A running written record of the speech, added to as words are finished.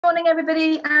morning,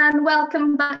 everybody, and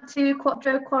welcome back to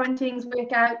Quatro Quarantine's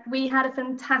workout. We had a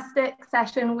fantastic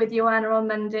session with Joanna on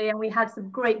Monday, and we had some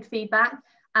great feedback.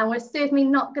 And we're certainly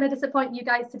not going to disappoint you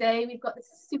guys today. We've got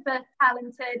this super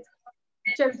talented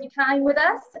Jody Kime with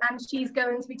us, and she's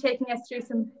going to be taking us through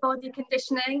some body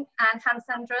conditioning and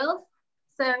handstand drills.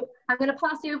 So I'm going to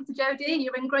pass you over to Jody.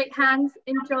 You're in great hands.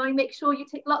 Enjoy. Make sure you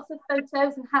take lots of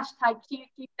photos and hashtag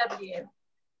QQW.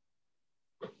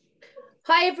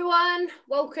 Hi everyone,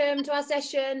 welcome to our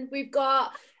session. We've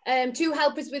got two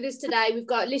helpers with us today. We've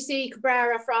got Lissie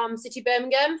Cabrera from City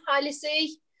Birmingham. Hi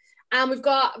Lissie. And we've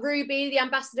got Ruby, the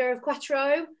ambassador of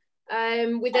Quatro,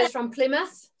 with us from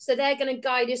Plymouth. So they're going to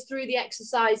guide us through the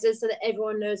exercises so that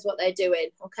everyone knows what they're doing,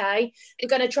 okay? We're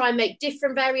going to try and make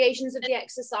different variations of the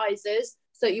exercises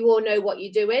so you all know what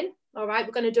you're doing, all right?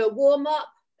 We're going to do a warm-up,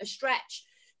 a stretch,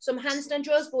 some handstand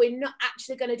drills, but we're not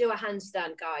actually going to do a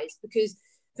handstand, guys, because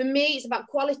for me, it's about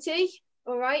quality,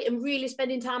 all right? And really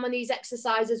spending time on these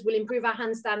exercises will improve our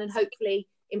handstand and hopefully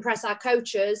impress our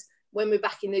coaches when we're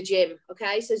back in the gym,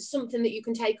 okay? So it's something that you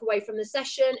can take away from the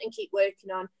session and keep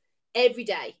working on every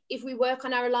day. If we work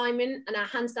on our alignment and our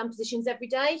handstand positions every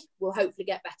day, we'll hopefully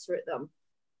get better at them,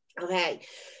 okay?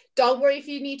 Don't worry if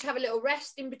you need to have a little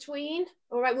rest in between,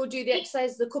 all right? We'll do the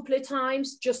exercises a couple of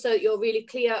times just so that you're really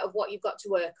clear of what you've got to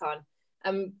work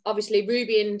on. Obviously,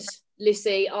 Ruby and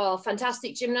Lissie are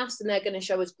fantastic gymnasts and they're going to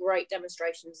show us great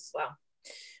demonstrations as well.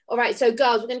 All right, so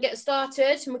girls, we're going to get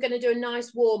started and we're going to do a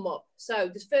nice warm up.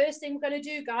 So the first thing we're going to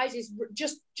do, guys, is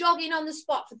just jogging on the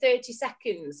spot for 30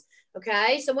 seconds.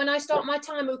 Okay, so when I start my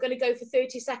timer, we're going to go for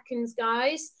 30 seconds,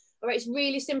 guys. All right, it's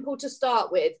really simple to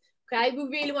start with. Okay, we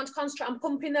really want to concentrate on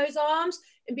pumping those arms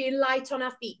and being light on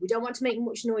our feet. We don't want to make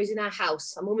much noise in our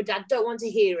house. And mum and dad don't want to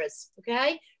hear us.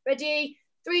 Okay, ready?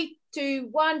 3, 2,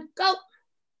 1, go.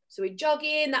 So we're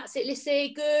jogging, that's it,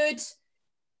 Lissie, good.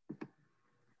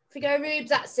 If we go, Rubes,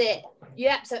 that's it.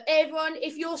 Yep, so everyone,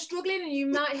 if you're struggling and you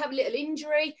might have a little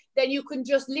injury, then you can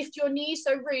just lift your knees.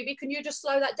 So Ruby, can you just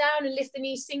slow that down and lift the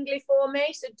knees singly for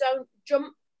me? So don't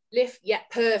jump, lift, yeah,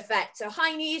 perfect. So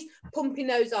high knees, pumping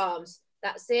those arms.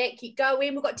 That's it, keep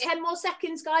going. We've got 10 more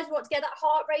seconds, guys. We want to get that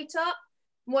heart rate up.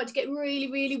 We want to get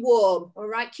really, really warm, all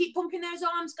right? Keep pumping those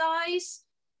arms, guys.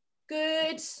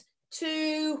 Good.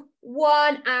 2,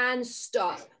 1, and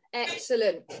stop.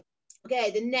 Excellent.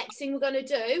 Okay, the next thing we're going to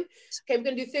do, okay, we're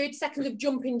going to do 30 seconds of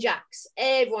jumping jacks.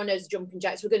 Everyone knows jumping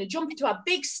jacks. We're going to jump into our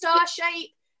big star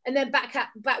shape and then back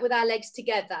with our legs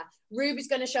together. Ruby's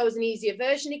going to show us an easier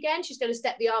version again. She's going to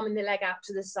step the arm and the leg out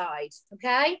to the side.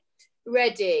 Okay,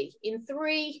 ready? In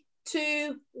 3,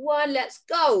 2, 1, let's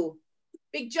go.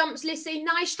 Big jumps, Lissie.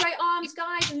 Nice straight arms,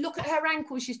 guys. And look at her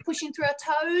ankles. She's pushing through her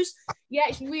toes. Yeah,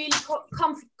 it's really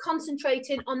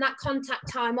concentrating on that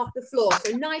contact time off the floor.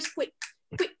 So nice, quick.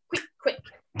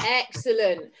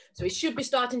 Excellent. So we should be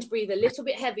starting to breathe a little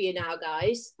bit heavier now,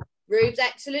 guys. Rube's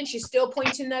excellent. She's still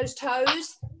pointing those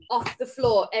toes off the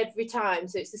floor every time.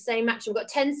 So it's the same action. We've got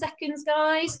 10 seconds,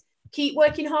 guys. Keep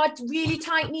working hard. Really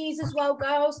tight knees as well,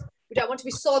 girls. We don't want to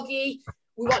be soggy.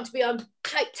 We want to be on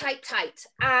tight, tight, tight.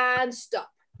 And stop.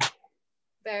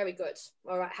 Very good.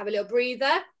 All right, have a little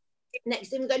breather. Next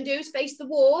thing we're going to do is face the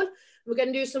wall. We're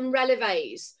going to do some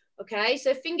releves. Okay,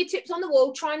 so fingertips on the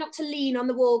wall. Try not to lean on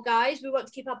the wall, guys. We want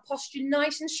to keep our posture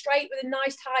nice and straight with a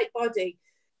nice tight body.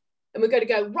 And we're going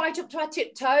to go right up to our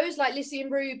tiptoes like Lissie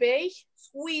and Ruby.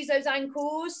 Squeeze those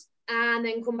ankles and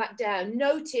then come back down.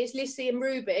 Notice Lissie and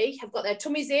Ruby have got their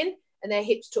tummies in and their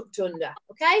hips tucked under.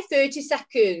 Okay, 30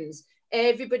 seconds.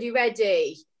 Everybody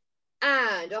ready?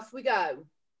 And off we go.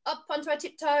 Up onto our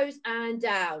tiptoes and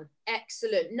down.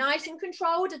 Excellent. Nice and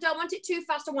controlled. I don't want it too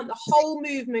fast. I want the whole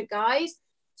movement, guys.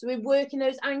 So we're working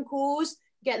those ankles,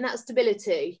 getting that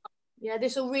stability. Yeah,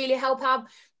 this will really help our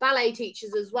ballet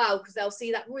teachers as well because they'll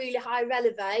see that really high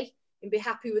releve and be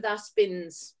happy with our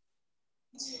spins.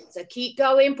 So keep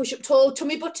going, push up tall,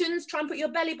 tummy buttons. Try and put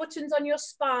your belly buttons on your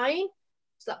spine.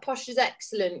 So that posture's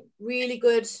excellent. Really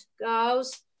good,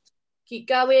 girls. Keep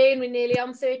going. We're nearly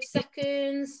on 30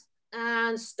 seconds.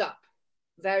 And stop.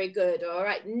 Very good. All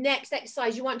right, next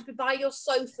exercise. You want to be by your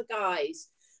sofa, guys.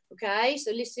 Okay,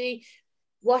 so Lissie,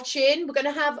 watching. We're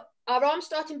going to have our arms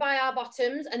starting by our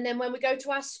bottoms, and then when we go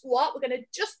to our squat, we're going to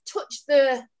just touch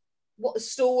the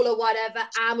stool or whatever,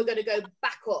 and we're going to go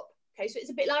back up. Okay, so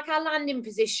it's a bit like our landing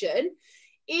position.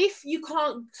 If you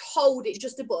can't hold it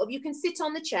just above, you can sit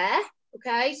on the chair.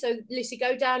 Okay, so Lissie,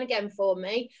 go down again for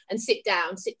me and sit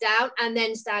down, and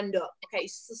then stand up. Okay,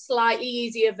 it's a slightly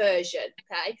easier version.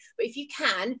 Okay, but if you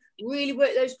can, really work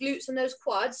those glutes and those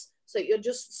quads so you're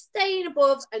just staying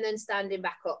above and then standing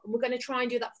back up. And we're going to try and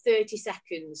do that 30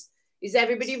 seconds. Is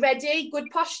everybody ready? Good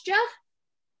posture?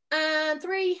 And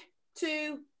 3,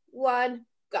 2, 1,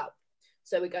 go.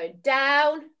 So we're going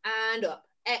down and up.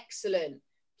 Excellent.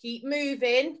 Keep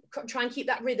moving. Try and keep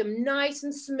that rhythm nice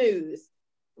and smooth.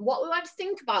 What we want to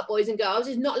think about, boys and girls,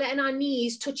 is not letting our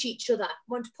knees touch each other.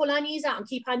 We want to pull our knees out and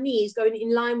keep our knees going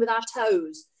in line with our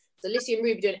toes. So Lissie and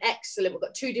Ruby doing excellent. We've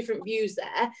got 2 different views there.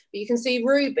 But you can see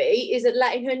Ruby isn't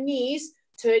letting her knees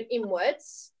turn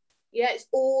inwards. Yeah, it's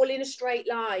all in a straight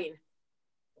line,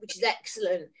 which is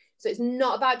excellent. So it's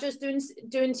not about just doing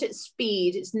it at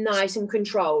speed. It's nice and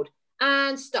controlled.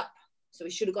 And stop. So we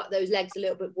should have got those legs a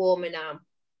little bit warmer now.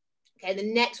 Okay,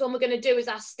 the next one we're going to do is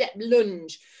our step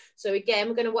lunge. So again,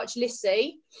 we're going to watch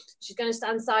Lissie. She's going to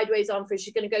stand sideways on for it.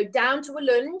 She's going to go down to a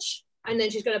lunge, and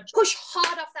then she's going to push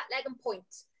hard off that leg and point.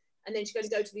 And then she's going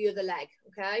to go to the other leg,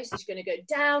 okay? So she's going to go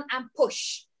down and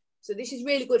push. So this is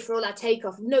really good for all our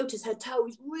takeoff. Notice her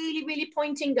toes really, really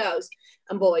pointing, girls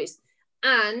and boys.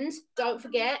 And don't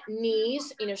forget,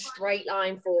 knees in a straight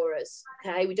line for us,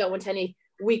 okay? We don't want any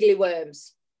wiggly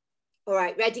worms. All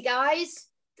right, ready, guys?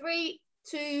 3,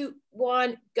 2,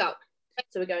 1, go.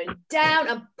 So we're going down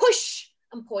and push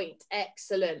and point.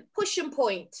 Excellent. Push and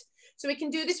point. So we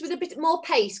can do this with a bit more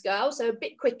pace, girls. So a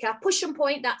bit quicker. Push and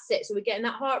point. That's it. So we're getting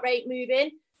that heart rate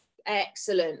moving.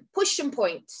 Excellent. Push and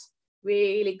point.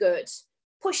 Really good.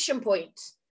 Push and point.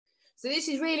 So this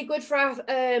is really good for our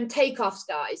takeoffs,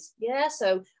 guys. Yeah.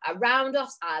 So our round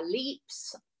offs, our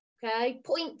leaps. Okay.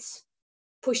 Point.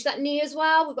 Push that knee as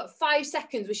well. We've got 5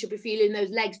 seconds. We should be feeling those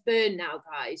legs burn now,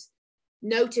 guys.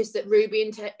 Notice that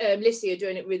Ruby and Lissie are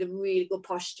doing it with a really good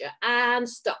posture. And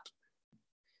stop.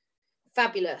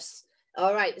 Fabulous.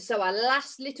 All right, so our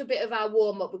last little bit of our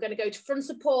warm-up, we're going to go to front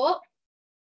support,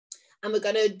 and we're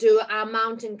going to do our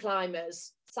mountain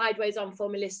climbers. Sideways on for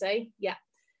me, Lissie. Yeah.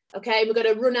 Okay, we're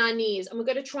going to run our knees, and we're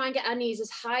going to try and get our knees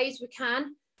as high as we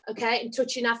can, okay, and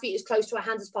touching our feet as close to our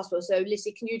hands as possible. So,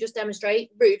 Lissie, can you just demonstrate?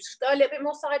 Ruby, just go a little bit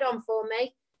more side on for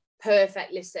me.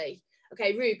 Perfect, Lissie.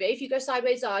 Okay, Ruby, if you go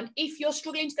sideways on, if you're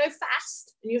struggling to go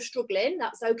fast and you're struggling,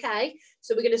 that's okay.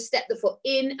 So we're going to step the foot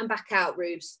in and back out,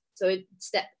 Rubes. So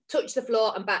step, touch the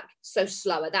floor and back. So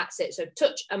slower, that's it. So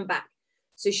touch and back.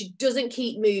 So she doesn't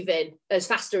keep moving as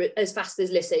fast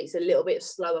as Lissie. It's a little bit of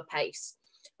slower pace.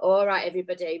 All right,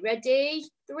 everybody, ready?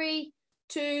 3,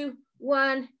 2,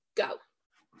 1, go.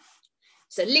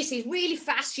 So Lissie's really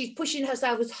fast. She's pushing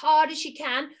herself as hard as she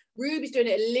can. Ruby's doing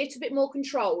it a little bit more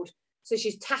controlled. So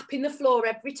she's tapping the floor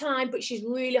every time, but she's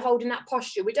really holding that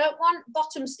posture. We don't want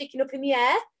bottoms sticking up in the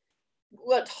air.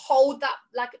 We'll hold that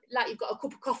like you've got a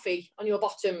cup of coffee on your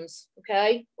bottoms,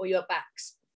 okay, or your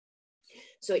backs,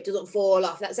 so it doesn't fall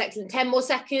off. That's excellent. 10 more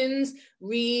seconds.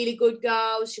 Really good,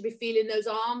 girls. Should be feeling those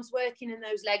arms working and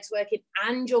those legs working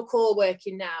and your core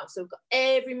working now. So we've got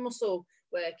every muscle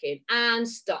working. And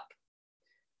stop.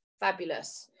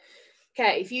 Fabulous.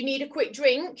 Okay, if you need a quick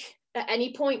drink at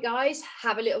any point, guys,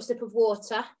 have a little sip of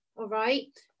water, all right?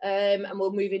 And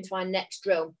we'll move into our next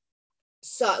drill.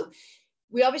 So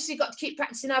we obviously got to keep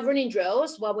practicing our running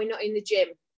drills while we're not in the gym,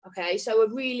 okay? So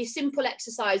a really simple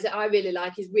exercise that I really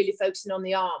like is really focusing on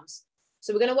the arms.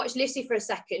 So we're going to watch Lissie for a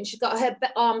second. She's got her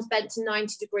arms bent to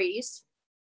 90 degrees,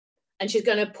 and she's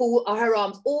going to pull her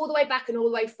arms all the way back and all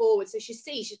the way forward. So she's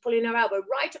pulling her elbow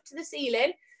right up to the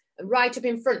ceiling and right up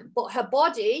in front, but her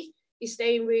body is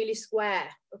staying really square,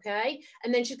 okay?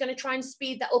 And then she's going to try and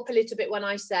speed that up a little bit when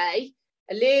I say,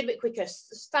 a little bit quicker.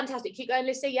 Fantastic. Keep going,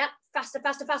 Lissie. Yeah, faster,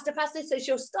 faster, faster, faster. So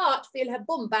she'll start to feel her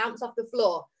bum bounce off the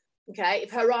floor, okay,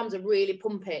 if her arms are really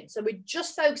pumping. So we're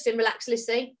just focusing, relax,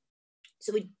 Lissie.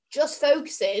 So we're just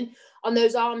focusing on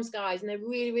those arms, guys, and they're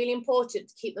really, really important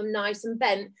to keep them nice and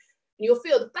bent. And you'll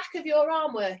feel the back of your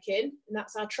arm working, and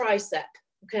that's our tricep,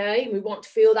 okay? And we want to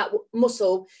feel that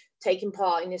muscle taking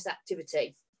part in this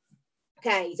activity.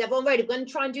 Okay, is everyone ready? We're going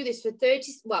to try and do this for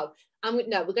 30, well, we're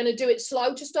going to do it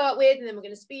slow to start with, and then we're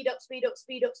going to speed up, speed up,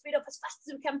 speed up, speed up as fast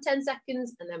as we can, 10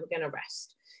 seconds, and then we're going to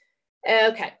rest.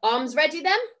 Okay, arms ready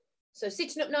then? So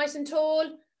sitting up nice and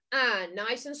tall and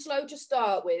nice and slow to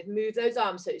start with. Move those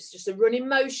arms. So it's just a running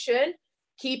motion,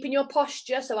 keeping your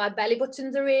posture so our belly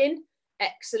buttons are in.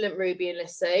 Excellent, Ruby and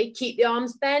Lissie. Keep the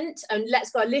arms bent, and let's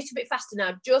go a little bit faster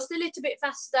now, just a little bit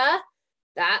faster.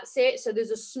 That's it. So there's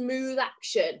a smooth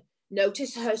action.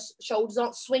 Notice her shoulders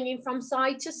aren't swinging from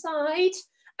side to side.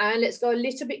 And let's go a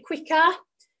little bit quicker.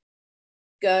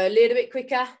 Go a little bit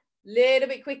quicker, little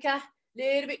bit quicker,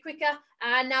 little bit quicker.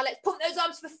 And now let's pump those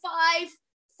arms for 5,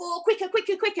 4, quicker,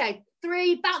 quicker, quicker.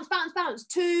 3, bounce, bounce, bounce.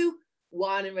 2,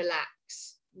 1, and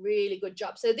relax. Really good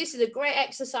job. So this is a great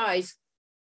exercise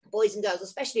boys and girls,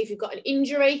 especially if you've got an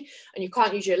injury and you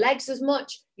can't use your legs as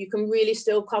much, you can really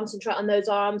still concentrate on those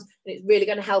arms, and it's really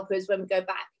going to help us when we go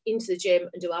back into the gym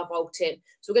and do our vaulting.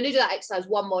 So we're going to do that exercise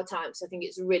one more time, because I think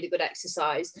it's a really good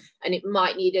exercise and it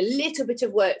might need a little bit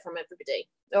of work from everybody.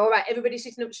 All right, everybody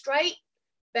sitting up straight,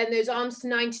 bend those arms to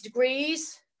 90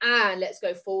 degrees, and let's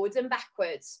go forwards and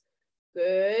backwards.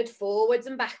 Good, forwards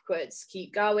and backwards.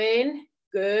 Keep going.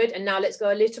 Good, and now let's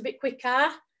go a little bit quicker.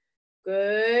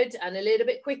 Good, and a little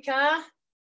bit quicker,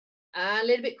 and a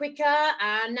little bit quicker,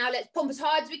 and now let's pump as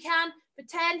hard as we can for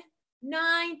 10,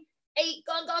 9, 8,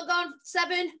 gone,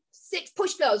 7, 6,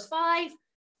 push those, 5,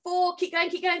 4, keep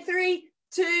going, 3,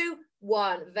 2,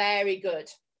 1, very good.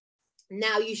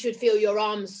 Now you should feel your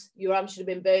arms should have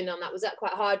been burning on that. Was that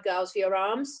quite hard, girls, for your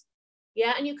arms?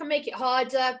 Yeah, and you can make it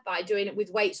harder by doing it with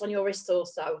weights on your wrists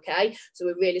also, okay? So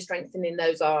we're really strengthening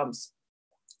those arms.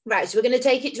 Right, so we're going to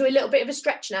take it to a little bit of a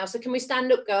stretch now. So can we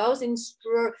stand up, girls, in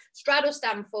straddle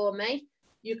stand for me?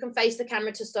 You can face the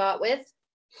camera to start with.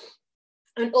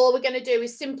 And all we're going to do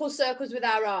is simple circles with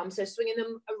our arms. So swinging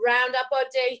them around our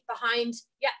body, behind.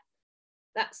 Yeah,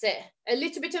 that's it. A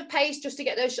little bit of pace just to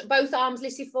get those, both arms,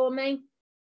 Lissie, for me.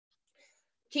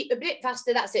 Keep a bit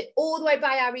faster, that's it. All the way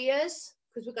by our ears,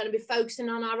 because we're going to be focusing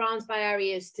on our arms by our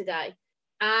ears today.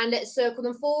 And let's circle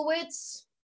them forwards.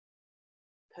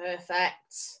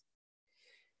 Perfect.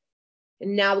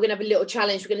 And now we're going to have a little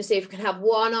challenge. We're going to see if we can have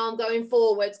one arm going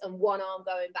forwards and one arm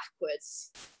going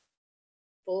backwards.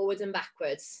 Forwards and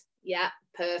backwards. Yeah,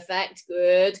 perfect.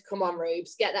 Good. Come on,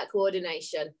 Rubes. Get that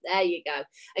coordination. There you go.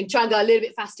 And try and go a little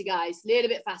bit faster, guys. A little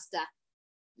bit faster.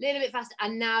 A little bit faster.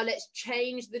 And now let's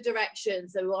change the direction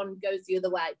so one goes the other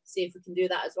way. See if we can do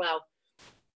that as well.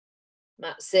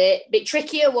 That's it. A bit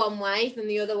trickier one way than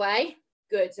the other way.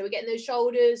 Good. So we're getting those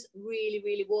shoulders really,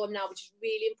 really warm now, which is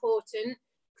really important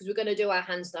because we're going to do our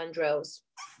handstand drills.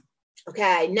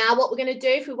 Okay, now what we're going to do,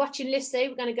 if we're watching Lissie,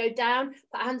 we're going to go down,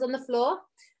 put our hands on the floor,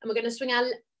 and we're going to swing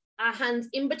our hands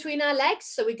in between our legs.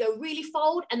 So we go really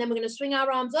fold, and then we're going to swing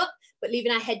our arms up, but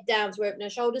leaving our head down. So we're opening our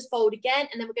shoulders, fold again,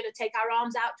 and then we're going to take our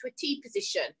arms out to a T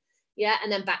position. Yeah,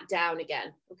 and then back down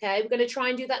again. Okay, we're going to try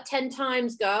and do that 10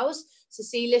 times, girls. So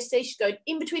see Lissie, she's going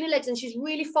in between her legs and she's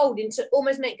really folding to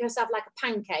almost make herself like a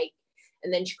pancake.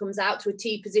 And then she comes out to a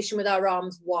T position with our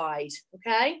arms wide.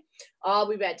 Okay, are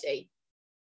we ready?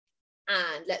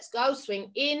 And let's go,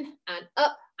 swing in and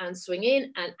up and swing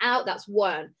in and out. That's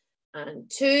 1 and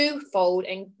 2, fold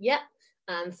and yep,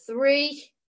 and 3,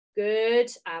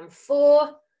 good, and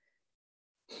 4.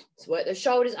 Let's work those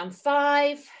shoulders, and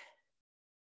 5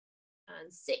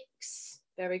 and 6,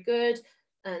 very good,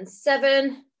 and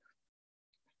 7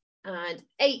 and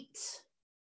 8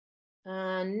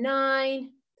 and 9,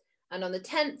 and on the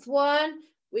 10th one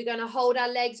we're going to hold our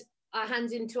legs, our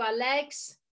hands into our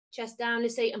legs, chest down,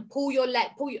 Lissie, and pull your leg,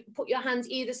 put your hands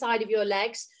either side of your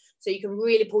legs so you can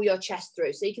really pull your chest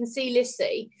through. So you can see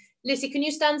Lissie, can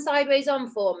you stand sideways on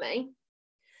for me?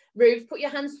 Ruth, put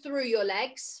your hands through your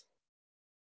legs.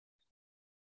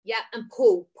 Yeah, and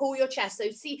pull your chest. So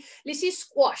see, this is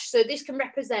squash. So this can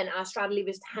represent our straddle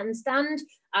levers handstand,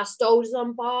 our shoulders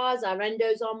on bars, our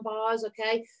endos on bars,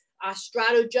 okay? Our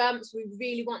straddle jumps, we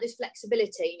really want this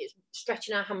flexibility. It's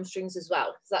stretching our hamstrings as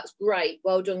well. So that's great.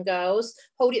 Well done, girls.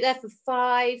 Hold it there for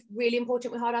 5. Really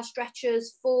important we hold our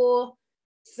stretchers. 4,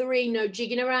 3, no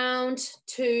jigging around.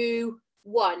 2,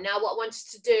 1. Now what I want us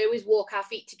to do is walk our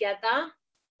feet together.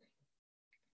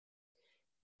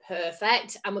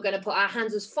 Perfect. And we're going to put our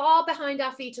hands as far behind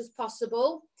our feet as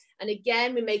possible. And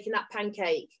again, we're making that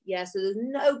pancake. Yeah, so there's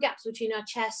no gaps between our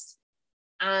chest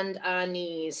and our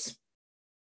knees.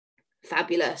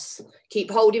 Fabulous. Keep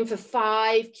holding for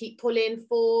 5. Keep pulling.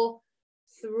 4,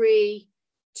 3,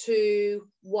 2,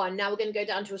 1. Now we're going to go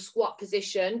down to a squat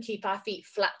position. Keep our feet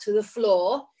flat to the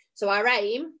floor. So our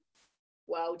aim,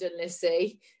 well done,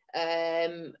 Lissie.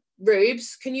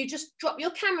 Rubes, can you just drop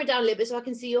your camera down a little bit so I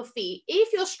can see your feet?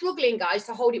 If you're struggling, guys,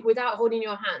 to hold it without holding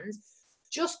your hands,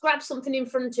 just grab something in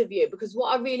front of you, because what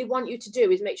I really want you to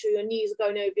do is make sure your knees are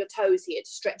going over your toes here to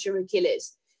stretch your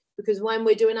Achilles. Because when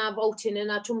we're doing our vaulting and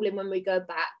our tumbling, when we go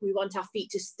back, we want our feet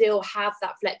to still have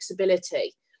that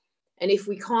flexibility. And if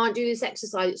we can't do this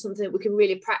exercise, it's something that we can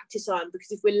really practice on,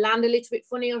 because if we land a little bit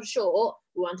funny or short,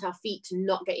 we want our feet to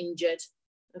not get injured.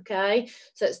 Okay,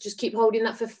 so let's just keep holding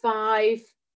that for 5,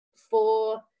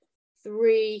 4,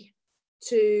 3,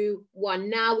 2, 1.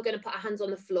 Now we're going to put our hands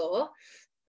on the floor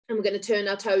and we're going to turn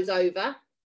our toes over.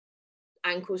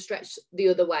 Ankle stretch the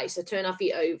other way. So turn our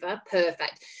feet over.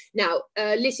 Perfect. Now,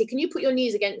 Lissie, can you put your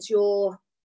knees against your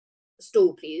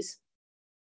stool, please?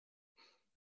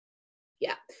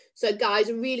 Yeah. So guys,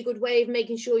 a really good way of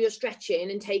making sure you're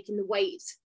stretching and taking the weight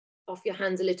off your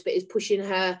hands a little bit, is pushing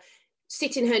her,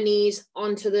 sitting her knees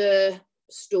onto the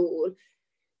stool.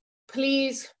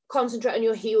 Please concentrate on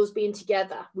your heels being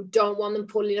together. We don't want them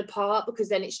pulling apart, because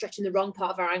then it's stretching the wrong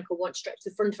part of our ankle. We want to stretch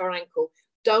the front of our ankle.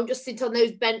 Don't just sit on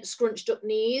those bent, scrunched up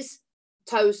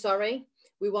toes, sorry.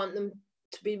 We want them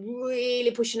to be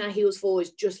really pushing our heels forwards,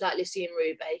 just like Lissie and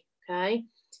Ruby, okay?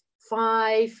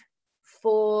 5,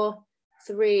 4,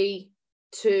 3,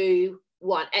 2,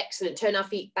 1. Excellent. Turn our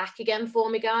feet back again for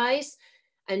me, guys.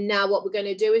 And now what we're going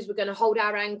to do is we're going to hold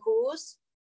our ankles,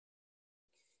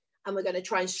 and we're going to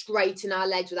try and straighten our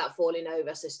legs without falling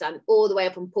over. So stand all the way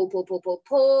up and pull, pull, pull, pull,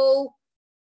 pull.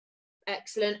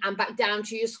 Excellent. And back down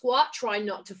to your squat. Try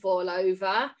not to fall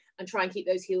over, and try and keep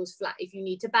those heels flat. If you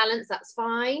need to balance, that's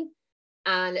fine.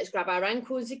 And let's grab our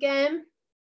ankles again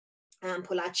and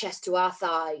pull our chest to our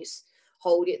thighs.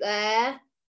 Hold it there.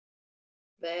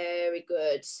 Very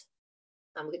good.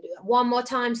 And we're going to do that one more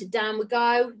time. So down we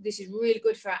go. This is really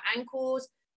good for our ankles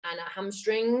and our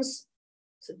hamstrings.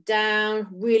 So down,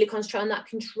 really concentrate on that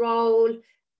control.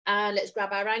 And let's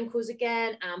grab our ankles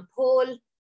again and pull.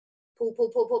 Pull, pull,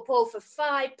 pull, pull, pull for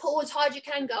 5. Pull as hard as you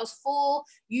can, girls. 4.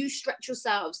 You stretch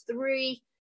yourselves. 3,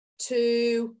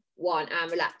 2, 1,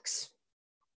 and relax.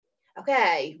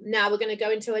 Okay, now we're going to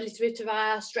go into a little bit of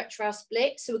our stretch for our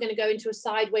split. So we're going to go into a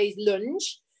sideways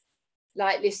lunge,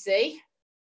 like Lissie.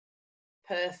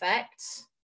 Perfect.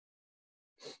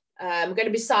 We're going to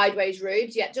be sideways,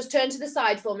 Rubes. Yeah, just turn to the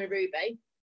side for me, Ruby.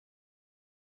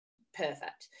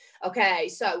 Perfect. Okay,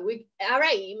 so our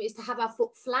aim is to have our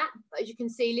foot flat. As you can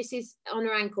see, Lissie's on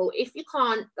her ankle. If you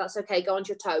can't, that's okay, go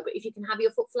onto your toe. But if you can have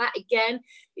your foot flat, again,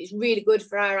 it's really good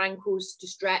for our ankles to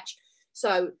stretch.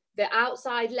 So the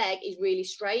outside leg is really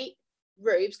straight.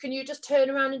 Rubes, can you just turn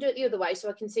around and do it the other way so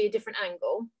I can see a different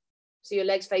angle? So your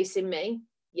leg's facing me.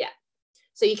 Yeah.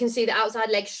 So you can see the outside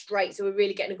leg straight. So we're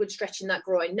really getting a good stretch in that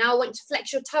groin. Now I want you to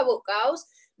flex your toe up, girls.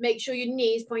 Make sure your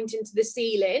knees pointing to the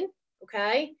ceiling.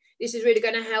 Okay. This is really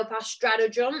going to help our straddle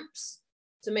jumps.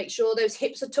 So make sure those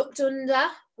hips are tucked under.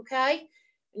 Okay.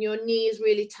 And your knee is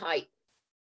really tight.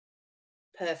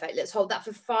 Perfect. Let's hold that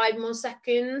for 5 more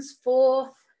seconds.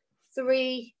 4,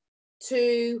 3,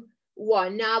 2,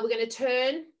 1. Now we're going to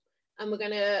turn and we're going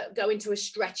to go into a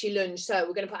stretchy lunge. So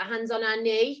we're going to put our hands on our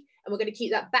knee and we're going to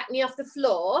keep that back knee off the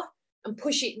floor and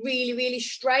push it really, really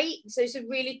straight. So it's a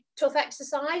really tough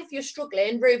exercise. If you're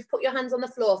struggling, Ruth, put your hands on the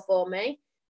floor for me.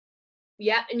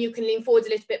 Yeah, and you can lean forwards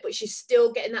a little bit, but she's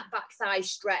still getting that back thigh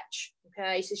stretch.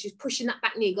 Okay, so she's pushing that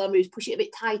back knee. Go on, Ruth, push it a bit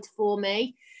tighter for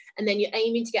me. And then you're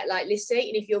aiming to get like Lissie.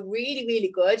 And if you're really,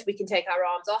 really good, we can take our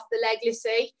arms off the leg,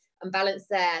 Lissie, and balance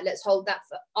there. Let's hold that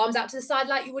for arms out to the side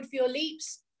like you would for your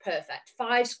leaps. Perfect.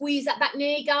 5, squeeze that back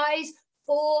knee, guys.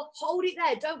 4, hold it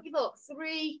there. Don't give up.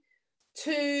 3,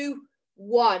 2,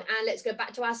 1. And let's go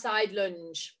back to our side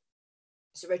lunge.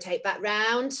 So rotate back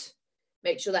round.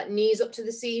 Make sure that knee's up to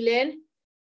the ceiling.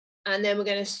 And then we're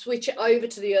going to switch it over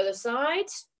to the other side.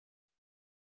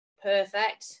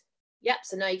 Perfect. Yep,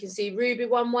 so now you can see Ruby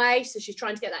one way. So she's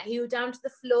trying to get that heel down to the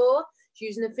floor. She's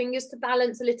using the fingers to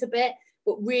balance a little bit,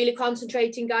 but really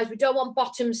concentrating, guys. We don't want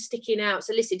bottoms sticking out.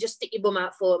 So Lissie, just stick your bum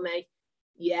out for me.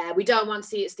 Yeah, we don't want to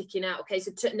see it sticking out. Okay,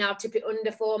 so now tip it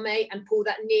under for me and pull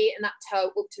that knee and that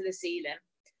toe up to the ceiling.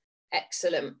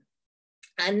 Excellent.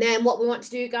 And then what we want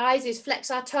to do, guys, is flex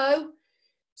our toe.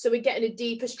 So we're getting a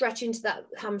deeper stretch into that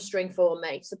hamstring for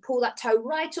me. So pull that toe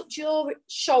right up to your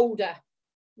shoulder.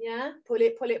 Yeah, pull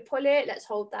it, pull it, pull it. Let's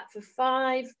hold that for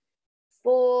 5,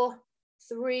 4,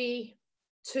 3,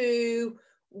 2,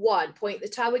 1. Point the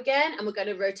toe again, and we're going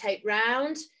to rotate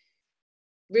round.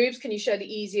 Rubes, can you show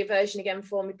the easier version again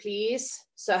for me, please?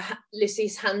 So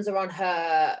Lissie's hands are on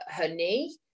her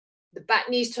knee. The back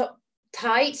knee's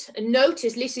tight. And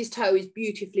notice Lissie's toe is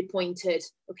beautifully pointed,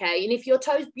 okay? And if your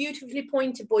toe's beautifully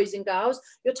pointed, boys and girls,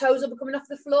 your toes are coming off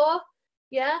the floor,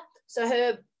 yeah? So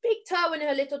her big toe and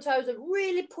her little toes are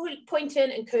really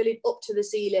pointing and curling up to the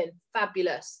ceiling.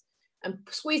 Fabulous. And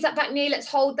squeeze that back knee. Let's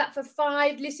hold that for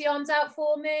 5. Lissie, arms out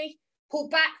for me. Pull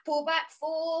back,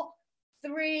 4,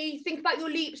 3. Think about your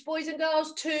leaps, boys and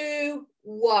girls. 2,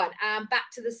 1. And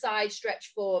back to the side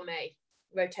stretch for me.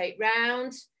 Rotate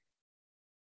round.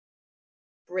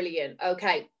 Brilliant.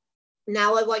 Okay.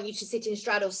 Now I want you to sit in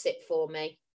straddle sit for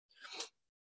me.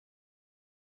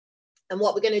 And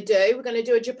what we're going to do, we're going to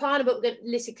do a Japana, but we're going to,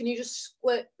 Lissie, can you just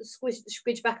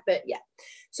squidge back a bit? Yeah.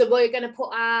 So we're going to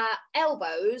put our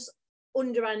elbows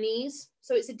under our knees.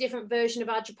 So it's a different version of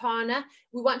our Japana.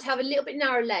 We want to have a little bit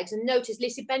narrow legs. And notice,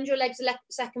 Lissie, bend your legs a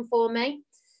second for me.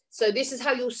 So this is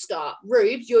how you'll start.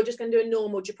 Rubes, you're just going to do a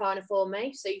normal Japana for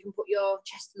me. So you can put your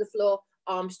chest to the floor,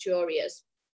 arms to your ears.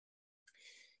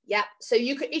 Yeah, so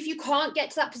you could, if you can't get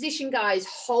to that position, guys,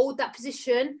 hold that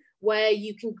position where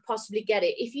you can possibly get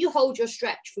it. If you hold your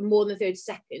stretch for more than 30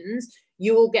 seconds,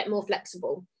 you will get more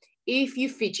flexible. If you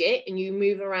fidget and you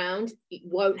move around, it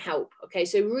won't help. Okay,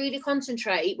 so really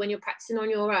concentrate when you're practicing on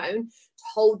your own to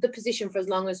hold the position for as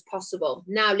long as possible.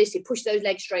 Now, Lissie, push those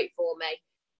legs straight for me.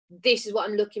 This is what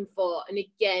I'm looking for. And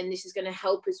again, this is going to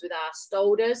help us with our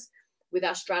shoulders, with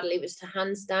our straddle levers to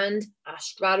handstand, our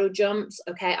straddle jumps,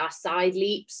 okay, our side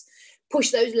leaps. Push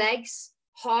those legs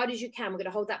hard as you can. We're going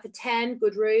to hold that for 10.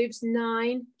 Good, Rubes.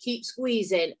 9. Keep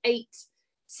squeezing. 8.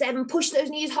 7, push those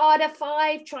knees harder.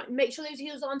 5, try make sure those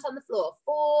heels aren't on the floor.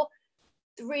 4,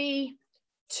 3,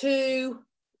 2,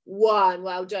 1.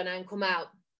 Well done, and come out.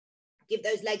 Give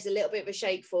those legs a little bit of a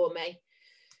shake for me.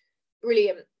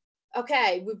 Brilliant.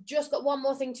 Okay, we've just got one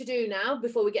more thing to do now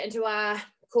before we get into our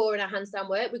core and our handstand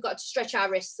work. We've got to stretch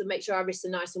our wrists and make sure our wrists are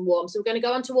nice and warm. So we're going to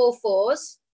go onto all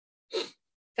fours.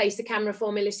 Face the camera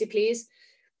for me, Lissie, please.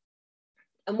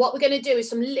 And what we're going to do is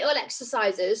some little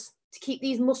exercises to keep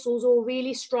these muscles all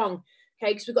really strong,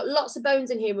 okay? Because we've got lots of bones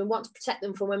in here and we want to protect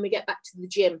them for when we get back to the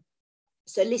gym.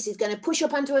 So Lissie's going to push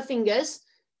up onto her fingers,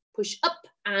 push up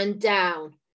and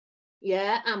down,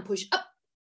 yeah, and push up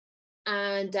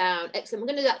and down. Excellent. We're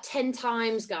going to do that 10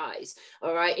 times, guys,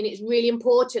 all right? And it's really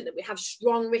important that we have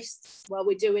strong wrists while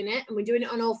we're doing it, and we're doing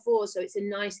it on all fours, so it's a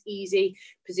nice, easy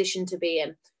position to be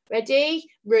in. Ready?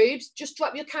 Rubes, just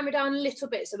drop your camera down a little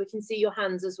bit so we can see your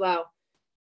hands as well.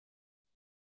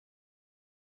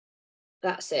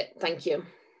 That's it. Thank you.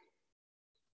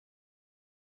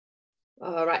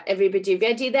 All right, everybody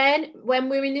ready then? When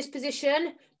we're in this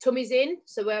position, tummy's in,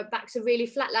 so our backs are really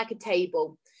flat like a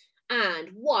table. And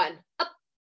 1, up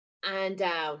and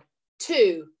down.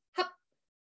 2, up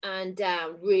and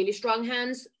down. Really strong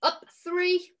hands. Up.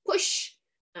 3, push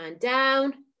and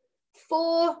down.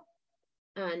 4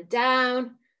 and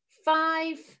down.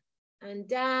 5 and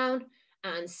down.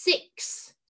 And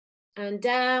 6 and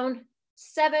down.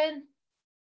 7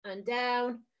 and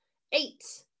down. 8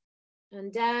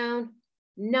 and down.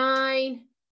 9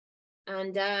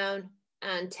 and down.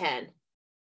 And 10.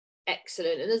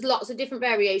 Excellent. And there's lots of different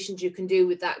variations you can do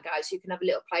with that, guys. So you can have a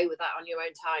little play with that on your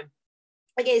own time.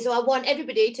 Okay, so I want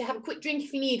everybody to have a quick drink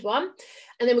if you need one.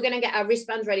 And then we're going to get our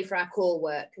wristbands ready for our core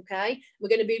work, okay? We're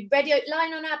going to be ready,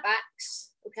 lying on our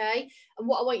backs, okay? And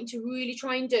what I want you to really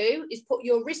try and do is put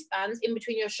your wristbands in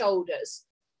between your shoulders.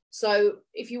 So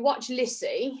if you watch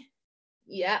Lissie,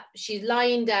 yeah, she's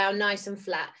lying down nice and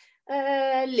flat.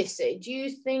 Lissie, do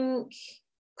you think,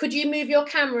 could you move your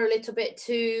camera a little bit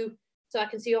to, so I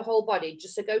can see your whole body,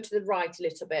 just to go to the right a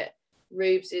little bit?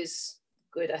 Rubes is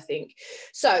good, I think.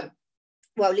 So,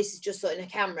 well, Lissie's just sorting a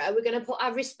camera. We're going to put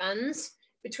our wristbands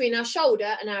between our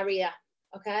shoulder and our ear,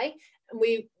 okay? And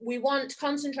we want to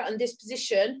concentrate on this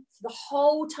position for the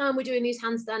whole time we're doing these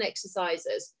handstand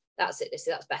exercises. That's it,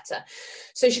 Lissie, that's better.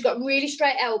 So she's got really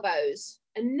straight elbows.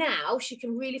 And now she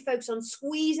can really focus on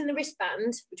squeezing the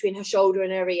wristband between her shoulder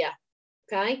and her ear,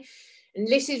 okay? And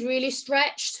Lissie's really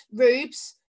stretched.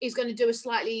 Rubes is going to do a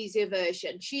slightly easier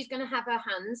version. She's going to have her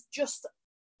hands just,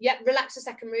 yeah, relax a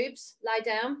second, Rubes, lie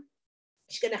down.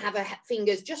 She's going to have her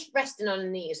fingers just resting on her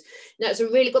knees. Now, it's a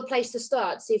really good place to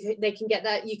start. See if they can get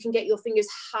that. You can get your fingers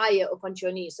higher up onto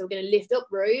your knees. So we're going to lift up,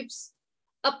 Rubes,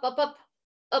 up, up, up,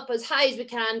 up as high as we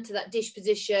can to that dish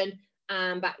position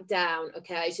and back down,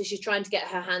 okay? So she's trying to get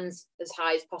her hands as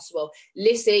high as possible.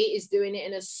 Lissie is doing it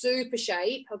in a super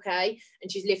shape, okay?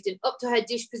 And she's lifting up to her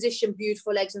dish position,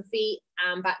 beautiful legs and feet,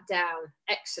 and back down.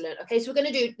 Excellent. Okay, so we're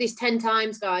going to do this 10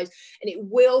 times, guys, and it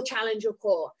will challenge your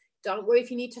core. Don't worry if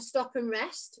you need to stop and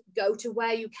rest. Go to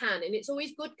where you can. And it's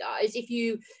always good, guys, if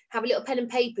you have a little pen and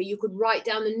paper, you could write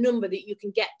down the number that you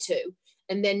can get to,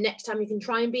 and then next time you can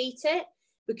try and beat it,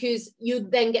 because you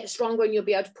then get stronger and you'll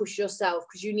be able to push yourself,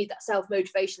 because you need that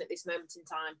self-motivation at this moment in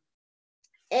time.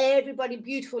 Everybody,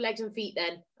 beautiful legs and feet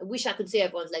then. I wish I could see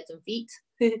everyone's legs and feet.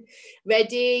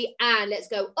 Ready? And let's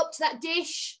go up to that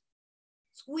dish.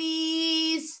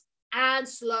 Squeeze and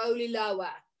slowly lower.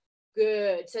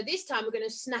 Good. So this time we're going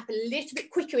to snap a little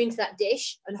bit quicker into that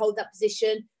dish and hold that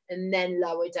position and then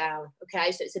lower down.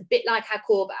 Okay, so it's a bit like our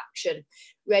core action.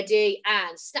 Ready?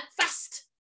 And snap fast.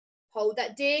 Hold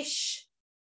that dish.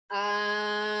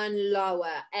 And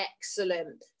lower.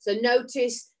 Excellent. So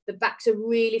notice the backs are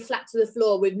really flat to the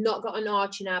floor. We've not got an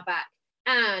arch in our back.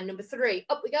 And number 3,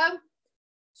 up we go.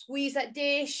 Squeeze that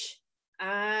dish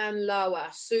and lower.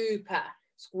 Super.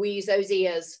 Squeeze those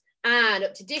ears. And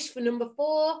up to dish for number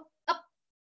 4. Up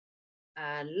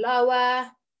and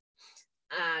lower.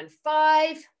 And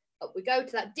 5. Up we go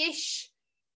to that dish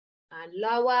and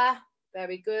lower.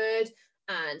 Very good.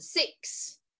 And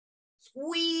 6.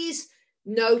 Squeeze.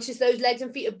 Notice those legs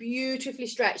and feet are beautifully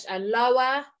stretched, and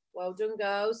lower. Well done,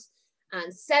 girls.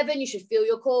 And 7, you should feel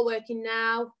your core working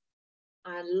now.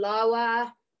 And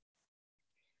lower.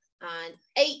 And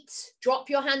 8, drop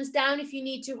your hands down if you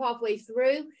need to halfway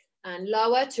through. And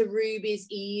lower to Ruby's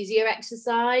easier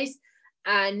exercise.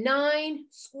 And 9,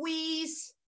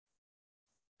 squeeze.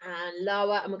 And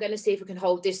lower. And we're going to see if we can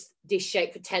hold this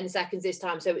shape for 10 seconds this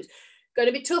time. So it's going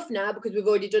to be tough now because we've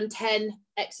already done 10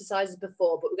 exercises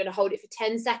before, but we're going to hold it for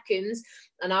 10 seconds.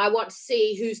 And I want to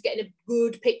see who's getting a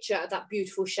good picture of that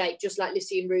beautiful shape, just like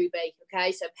Lissie and Ruby.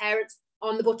 Okay, so parents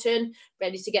on the button,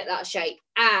 ready to get that shape.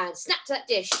 And snap to that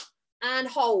dish and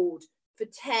hold for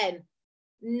 10,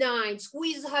 9,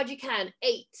 squeeze as hard as you can,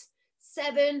 8,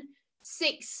 7,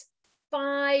 6,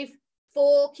 5,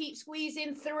 4, keep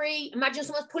squeezing, 3, imagine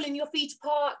someone's pulling your feet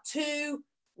apart, 2,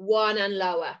 1, and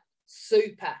lower.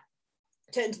 Super.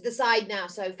 Turn to the side now.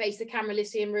 So face the camera,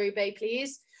 Lissie and Ruby,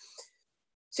 please.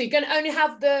 So you're going to only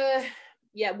have the,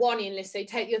 one in, Lissie.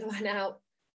 Take the other one out.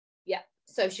 Yeah.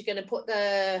 So she's going to put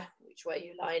the, which way are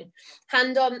you lying?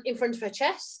 Hand on in front of her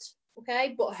chest.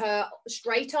 Okay. But her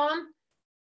straight arm,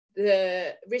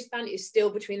 the wristband is still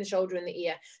between the shoulder and the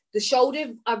ear. The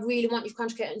shoulder, I really want you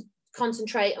to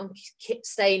concentrate on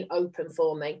staying open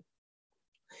for me.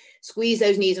 Squeeze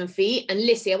those knees and feet. And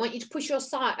Lissie, I want you to push your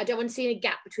side. I don't want to see any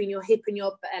gap between your hip and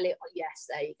your belly. Oh, yes,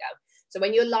 there you go. So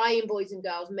when you're lying, boys and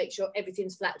girls, make sure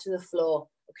everything's flat to the floor.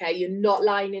 Okay, you're not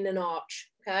lying in an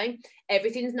arch. Okay,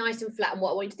 everything's nice and flat. And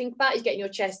what I want you to think about is getting your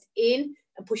chest in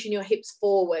and pushing your hips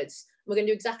forwards. We're going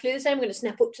to do exactly the same. We're going to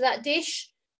snap up to that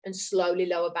dish and slowly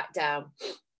lower back down.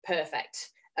 Perfect.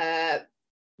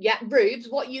 Rubes,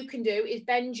 what you can do is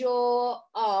bend your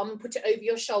arm, put it over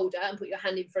your shoulder and put your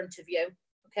hand in front of you.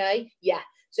 Okay,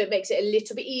 so it makes it a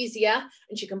little bit easier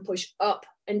and she can push up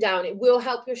and down. It will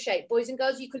help your shape. Boys and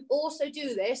girls, you can also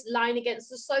do this lying against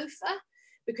the sofa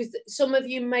because some of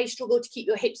you may struggle to keep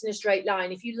your hips in a straight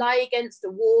line. If you lie against a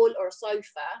wall or a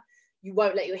sofa, you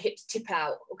won't let your hips tip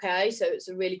out, okay? So it's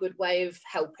a really good way of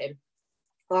helping.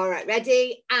 All right,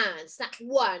 ready? And snap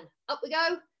 1, up we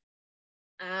go.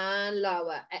 And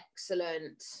lower,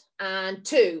 excellent. And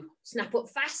 2, snap up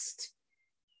fast.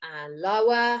 And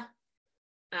lower.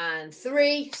 And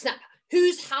 3, snap.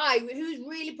 Who's high? Who's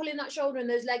really pulling that shoulder and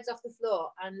those legs off the floor?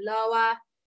 And lower.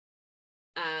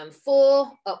 And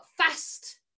 4, up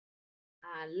fast.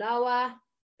 And lower.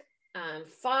 And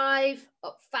 5,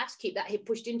 up fast. Keep that hip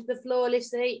pushed into the floor,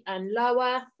 Lissie. And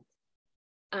lower.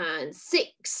 And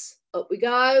 6, up we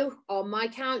go. On my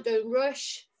count, don't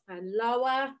rush. And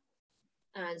lower.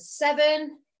 And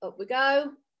 7, up we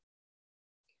go.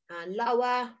 And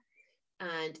lower.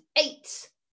 And 8,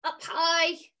 up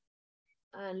high,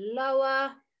 and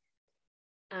lower,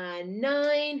 and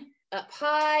 9, up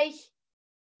high,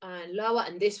 and lower.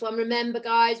 And this one, remember,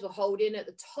 guys, we're holding at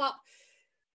the top.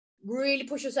 Really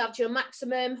push yourself to your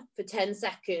maximum for 10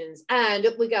 seconds. And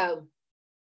up we go.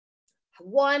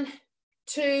 1,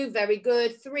 2, very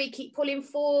good. 3, keep pulling.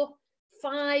 4,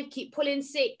 5, keep pulling.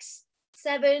 6,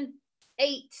 7,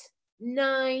 8,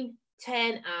 9,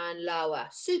 10, and lower.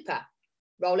 Super.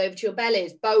 Roll over to your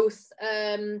bellies, both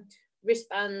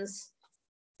wristbands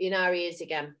in our ears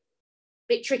again.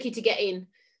 Bit tricky to get in,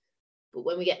 but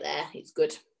when we get there, it's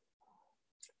good.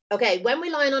 Okay, when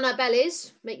we're lying on our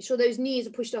bellies, make sure those knees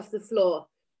are pushed off the floor.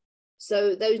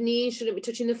 So those knees shouldn't be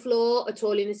touching the floor at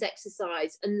all in this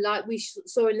exercise. And like we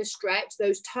saw in the stretch,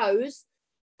 those toes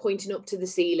pointing up to the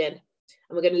ceiling.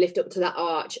 And we're going to lift up to that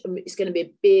arch. And it's going to be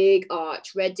a big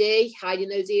arch. Ready? Hiding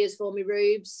those ears for me,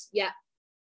 Rubes. Yeah.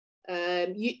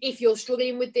 If you're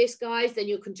struggling with this, guys, then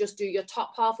you can just do your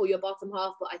top half or your bottom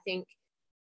half, but I think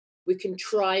we can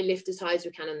try and lift as high as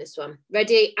we can on this one.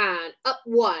 Ready? And up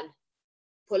 1,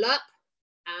 pull up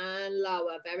and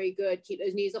lower. Very good. Keep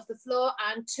those knees off the floor.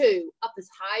 And 2, up as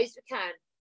high as we can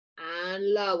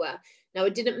and lower. Now, I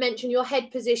didn't mention your head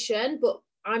position, but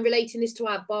I'm relating this to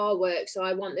our bar work, so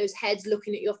I want those heads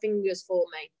looking at your fingers for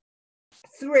me.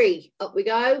 3, up we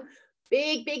go.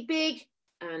 Big, big, big,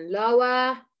 and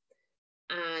lower.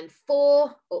 And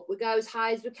 4, up we go as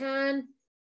high as we can,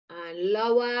 and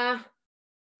lower.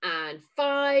 And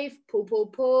 5, pull, pull,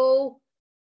 pull,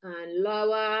 and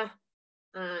lower.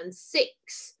 And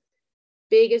 6,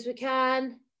 big as we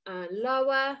can, and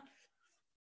lower.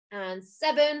 And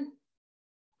 7,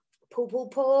 pull, pull,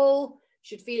 pull,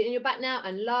 should feel it in your back now,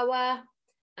 and lower.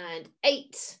 And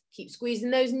 8, keep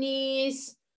squeezing those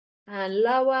knees, and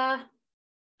lower.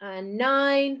 And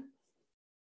 9,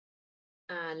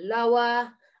 and lower.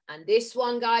 And this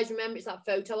one, guys, remember, it's that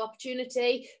photo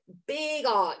opportunity. Big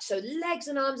arch, so legs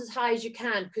and arms as high as you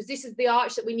can, because this is the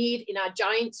arch that we need in our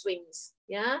giant swings.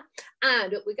 Yeah,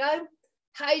 and up we go.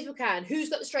 high as we can. Who's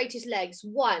got the straightest legs?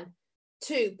 1,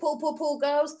 2, pull, pull, pull,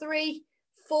 girls. 3,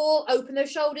 4, open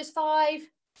those shoulders. 5,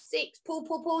 6, pull,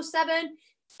 pull, pull. 7,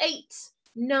 8,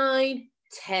 9,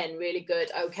 10. Really good.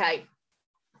 Okay,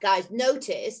 guys,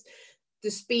 notice the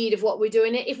speed of what we're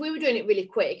doing it. If we were doing it really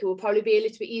quick, it would probably be a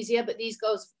little bit easier, but these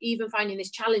girls even finding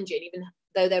this challenging, even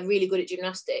though they're really good at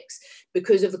gymnastics,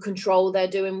 because of the control they're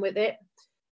doing with it.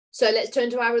 So let's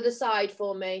turn to our other side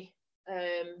for me,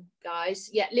 guys.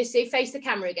 Yeah, Lissie, face the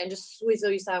camera again, just swizzle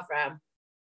yourself around.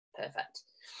 Perfect.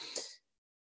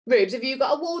 Rubes, have you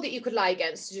got a wall that you could lie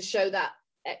against to just show that,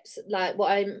 like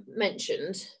what I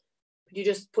mentioned? Could you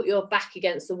just put your back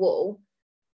against the wall?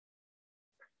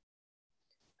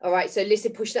 All right, so Lissie,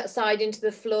 push that side into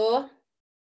the floor.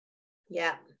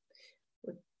 Yeah.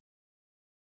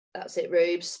 That's it,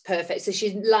 Rubes. Perfect. So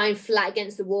she's lying flat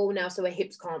against the wall now, so her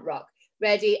hips can't rock.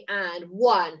 Ready? And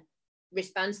 1.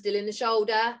 Wristband still in the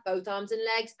shoulder, both arms and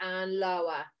legs, and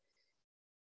lower.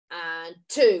 And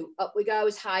 2. Up we go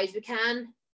as high as we can,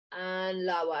 and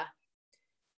lower.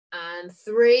 And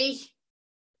 3.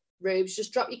 Rubes,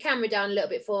 just drop your camera down a little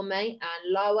bit for me,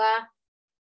 and lower.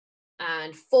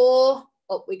 And 4.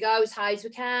 Up we go as high as we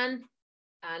can,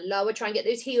 and lower. Try and get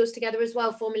those heels together as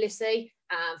well for me, Lissie.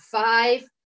 And 5,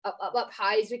 up, up, up,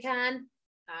 high as we can,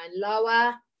 and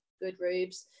lower. Good,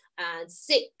 Rubes. And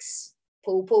 6,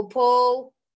 pull, pull,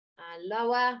 pull, and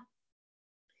lower.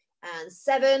 And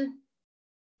 7,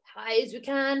 high as we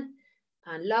can,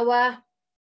 and lower.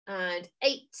 And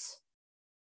 8,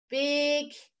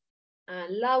 big,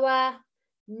 and lower.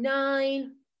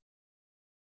 9,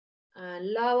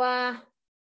 and lower.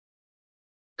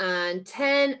 And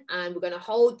 10, and we're going to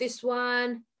hold this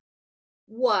one.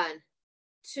 1,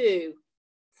 2,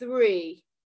 3,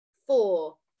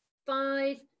 4,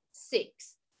 5,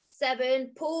 6,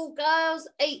 7, pull, girls.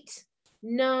 8,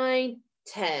 9,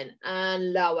 10,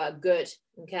 and lower. Good.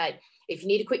 Okay, if you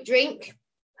need a quick drink,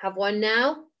 have one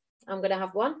now. I'm going to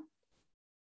have one.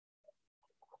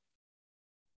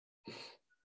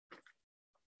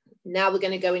 Now we're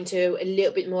going to go into a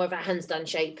little bit more of a handstand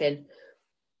shaping.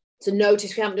 So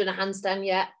notice we haven't done a handstand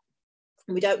yet.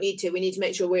 We don't need to. We need to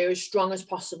make sure we're as strong as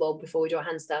possible before we do a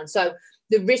handstand. So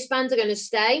the wristbands are going to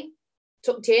stay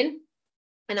tucked in.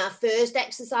 And our first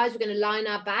exercise, we're going to line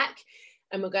our back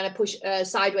and we're going to push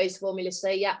sideways for me,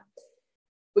 Lissie. Yeah.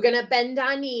 We're going to bend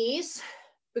our knees,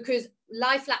 because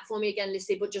lie flat for me again,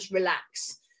 Lissie, but just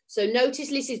relax. So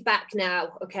notice Lissie's back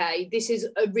now. Okay. This is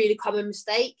a really common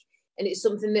mistake. And it's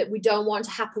something that we don't want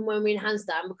to happen when we're in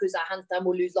handstand, because our handstand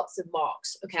will lose lots of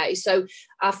marks. Okay, so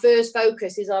our first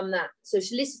focus is on that. So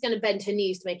Lissie's going to bend her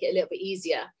knees to make it a little bit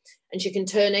easier. And she can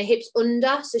turn her hips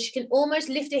under, so she can almost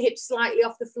lift her hips slightly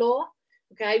off the floor.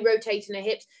 Okay, rotating her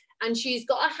hips. And she's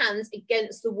got her hands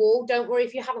against the wall. Don't worry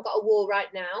if you haven't got a wall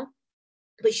right now,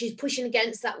 but she's pushing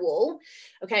against that wall.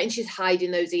 Okay, and she's hiding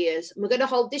those ears. And we're going to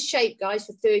hold this shape, guys,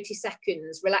 for 30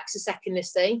 seconds. Relax a second,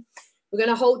 Lissie. We're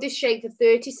going to hold this shape for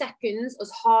 30 seconds as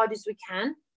hard as we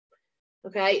can.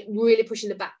 Okay, really pushing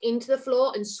the back into the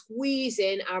floor and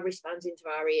squeezing our wristbands into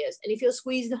our ears. And if you're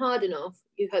squeezing hard enough,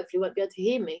 you hopefully won't be able to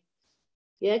hear me.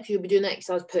 Yeah, because you'll be doing that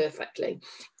exercise perfectly.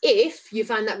 If you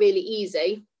find that really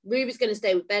easy, Ruby's going to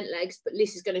stay with bent legs, but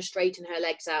Lissie's going to straighten her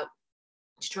legs out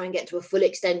to try and get to a full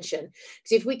extension.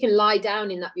 Because if we can lie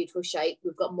down in that beautiful shape,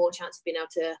 we've got more chance of being able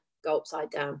to go upside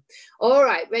down. All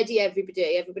right, ready,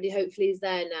 everybody? Everybody hopefully is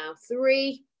there now.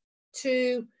 3,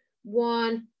 2,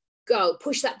 1, go.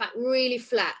 Push that back really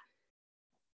flat.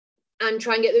 And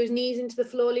try and get those knees into the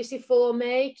floor, Lissie, for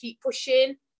me. Keep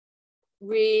pushing.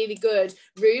 Really good.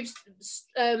 Rubes,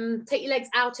 take your legs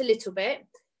out a little bit.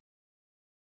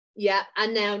 Yeah,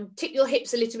 and now tip your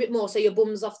hips a little bit more so your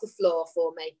bum's off the floor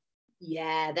for me.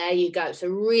 Yeah, there you go. So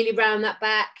really round that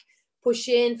back. Push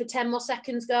in for 10 more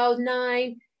seconds, girls.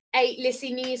 9, 8,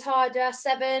 Lissie, knees harder.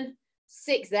 7,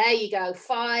 6, there you go.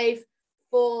 5,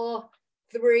 4,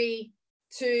 3,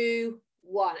 2,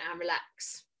 1, and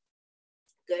relax.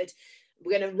 Good.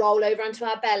 We're going to roll over onto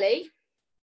our belly.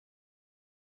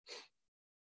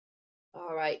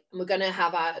 All right, and we're going to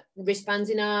have our wristbands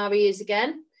in our ears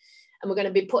again. And we're going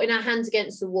to be putting our hands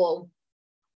against the wall.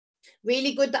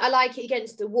 Really good that I like it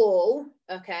against the wall,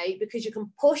 okay, because you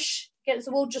can push against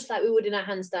the wall just like we would in our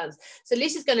handstands. So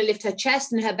Lizzie's going to lift her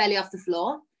chest and her belly off the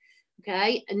floor,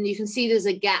 okay, and you can see there's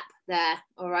a gap there,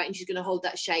 all right, and she's going to hold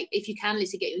that shape. If you can,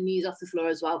 Lissie, get your knees off the floor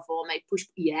as well for me. Push,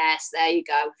 yes, there you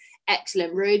go.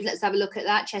 Excellent. Ribs, let's have a look at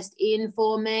that. Chest in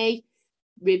for me.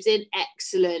 Ribs in,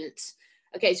 excellent.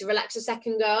 Okay, so relax a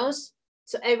second, girls.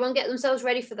 So everyone get themselves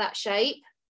ready for that shape.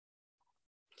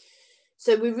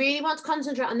 So we really want to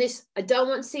concentrate on this. I don't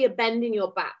want to see a bend in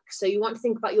your back. So you want to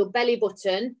think about your belly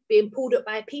button being pulled up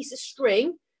by a piece of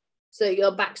string so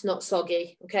your back's not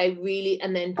soggy, okay? Really,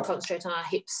 and then concentrate on our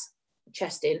hips,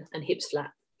 chest in and hips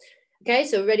flat. Okay,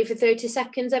 so we're ready for 30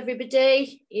 seconds,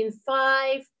 everybody. In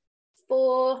 5,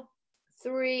 4,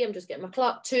 3, I'm just getting my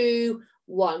clock, 2,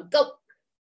 1, go.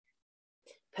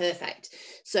 Perfect.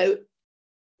 So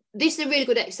this is a really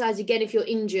good exercise, again, if you're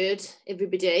injured,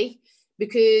 everybody,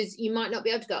 because you might not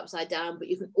be able to go upside down, but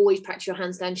you can always practice your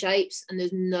handstand shapes and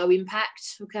there's no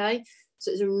impact, okay? So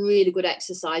it's a really good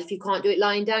exercise. If you can't do it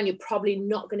lying down, you're probably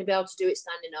not going to be able to do it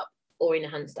standing up or in a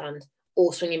handstand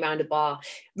or swinging around a bar.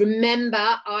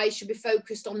 Remember, I should be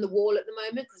focused on the wall at the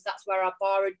moment because that's where our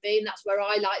bar would be, and that's where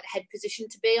I like the head position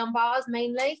to be on bars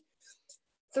mainly.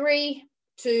 3,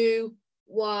 2,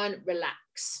 1,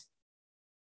 relax.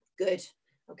 Good.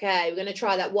 Okay, we're going to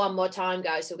try that one more time,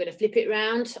 guys. So we're going to flip it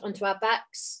around onto our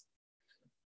backs.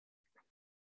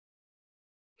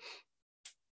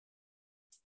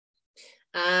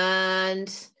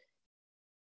 And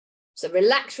so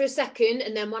relax for a second,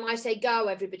 and then when I say go,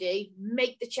 everybody,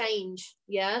 make the change,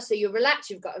 yeah? So you're relaxed,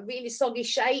 you've got a really soggy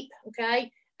shape,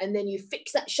 okay? And then you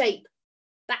fix that shape,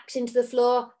 backs into the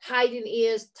floor, hiding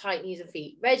ears, tight knees and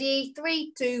feet. Ready?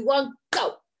 3, 2, 1,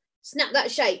 go. Snap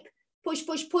that shape. Push,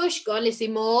 push, push. Go on, Lissie,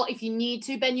 more. If you need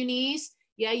to, bend your knees.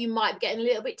 Yeah, you might be getting a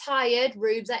little bit tired.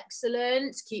 Rubes,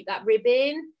 excellent. Keep that rib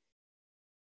in.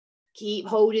 Keep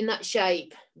holding that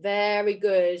shape. Very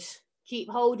good.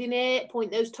 Keep holding it.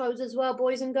 Point those toes as well,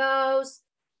 boys and girls.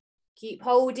 Keep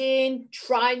holding.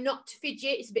 Try not to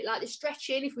fidget. It's a bit like the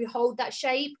stretching. If we hold that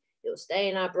shape, it'll stay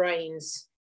in our brains.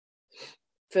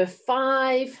 For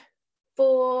 5,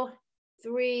 4,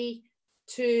 3,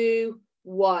 2,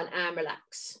 1, and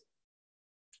relax.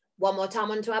 One more time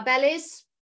onto our bellies.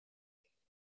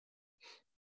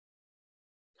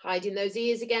 Hiding those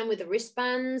ears again with the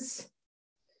wristbands.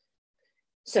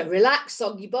 So relax,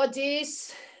 soggy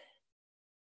bodies.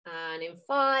 And in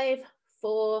 5,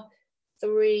 4,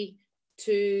 3,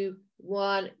 2,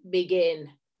 1, begin.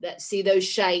 Let's see those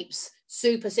shapes.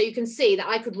 Super. So you can see that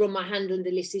I could run my hand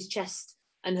under Lissie's chest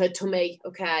and her tummy,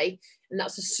 okay? And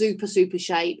that's a super, super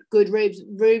shape. Good, Rubes.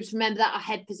 Rubes, remember that, our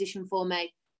head position for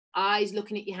me. Eyes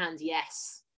looking at your hands,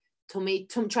 yes. Tummy,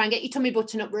 try and get your tummy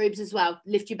button up, Rubes, as well.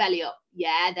 Lift your belly up.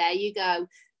 Yeah, there you go.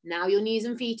 Now your knees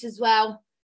and feet as well.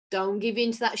 Don't give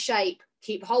in to that shape.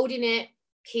 Keep holding it.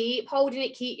 Keep holding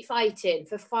it. Keep fighting.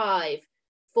 For 5,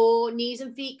 4, knees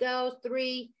and feet, girls.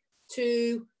 3,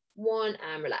 2, 1,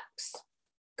 and relax.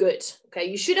 Good. Okay,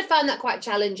 you should have found that quite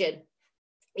challenging.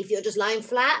 If you're just lying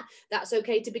flat, that's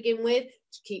okay to begin with.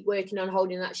 Just keep working on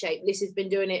holding that shape. Lizzie's been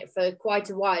doing it for quite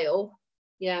a while.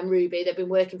 Yeah, and Ruby, they've been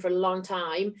working for a long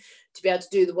time to be able to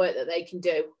do the work that they can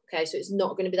do. Okay, so it's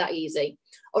not going to be that easy.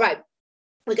 All right,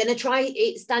 we're going to try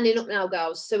it standing up now,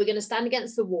 girls. So we're going to stand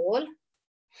against the wall.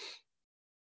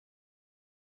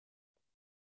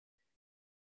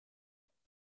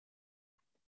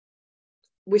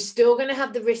 We're still going to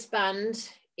have the wristband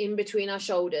in between our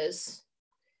shoulders.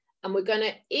 And we're going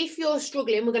to, if you're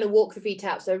struggling, we're going to walk the feet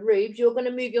out. So Rubes, you're going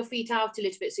to move your feet out a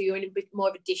little bit so you're in a bit more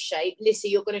of a dish shape. Lissie,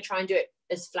 you're going to try and do it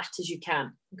as flat as you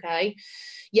can, okay?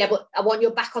 Yeah, but I want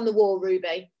your back on the wall,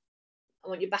 Ruby. I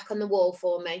want your back on the wall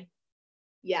for me.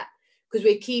 Yeah, because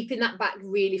we're keeping that back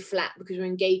really flat because we're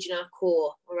engaging our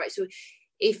core, all right? So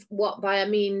if what I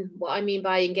mean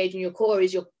by engaging your core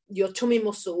is your tummy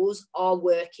muscles are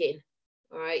working,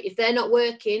 all right? If they're not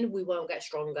working, we won't get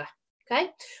stronger. Okay,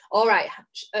 all right,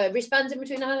 wristbands in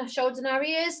between our shoulders and our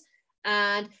ears,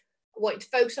 and I want you to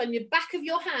focus on your back of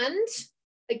your hand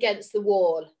against the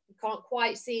wall. You can't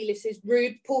quite see Lissie's.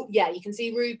 Rube, pull, yeah, you can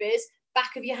see Ruby's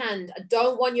back of your hand. I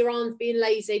don't want your arms being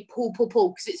lazy, pull, pull, pull,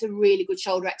 because it's a really good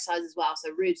shoulder exercise as well.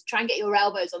 So Rubes, try and get your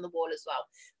elbows on the wall as well.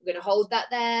 We're going to hold that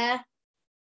there,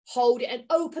 hold it and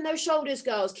open those shoulders,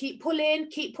 girls. Keep pulling,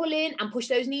 and push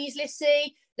those knees,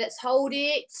 Lissie. Let's hold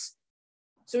it.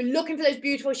 So we're looking for those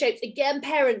beautiful shapes. Again,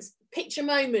 parents, picture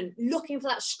moment, looking for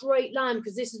that straight line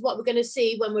because this is what we're going to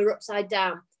see when we're upside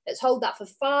down. Let's hold that for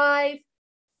 5,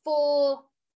 4,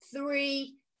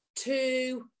 3,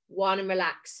 2, 1, and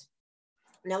relax.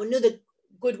 Now, another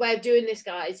good way of doing this,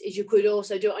 guys, is you could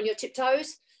also do it on your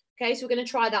tiptoes. Okay, so we're going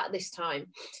to try that this time.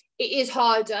 It is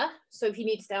harder. So if you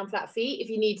need to stay on flat feet, if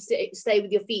you need to stay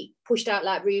with your feet pushed out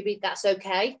like Ruby, that's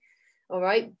okay. All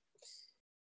right.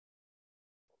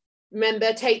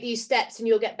 Remember, take these steps and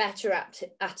you'll get better at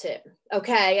it.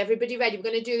 Okay, everybody ready? We're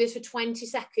going to do this for 20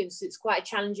 seconds. It's quite a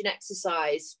challenging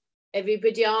exercise.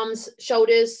 Everybody, arms,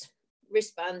 shoulders,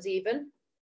 wristbands even.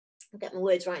 I'll get my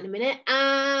words right in a minute.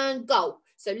 And go.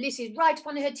 So Lissie's right up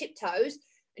on her tiptoes.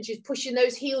 and she's pushing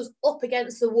those heels up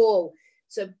against the wall.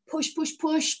 So push, push,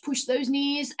 push, push those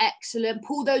knees. Excellent.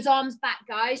 Pull those arms back,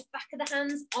 guys. Back of the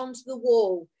hands onto the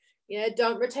wall. Yeah,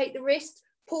 don't rotate the wrist.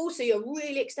 Pull, so you're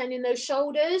really extending those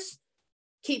shoulders.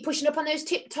 Keep pushing up on those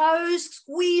tiptoes.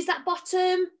 Squeeze that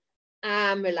bottom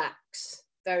and relax.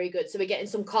 Very good. So we're getting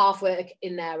some calf work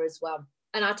in there as well.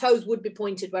 And our toes would be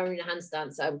pointed when we're in a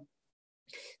handstand. So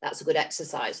that's a good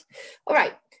exercise. All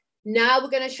right. Now we're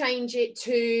going to change it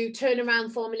to turn around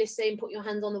for me, Lissie, and put your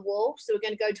hands on the wall. So we're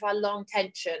going to go to our long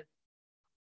tension.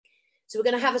 So we're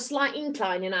going to have a slight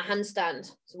incline in our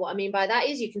handstand. So what I mean by that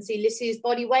is you can see Lissie's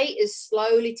body weight is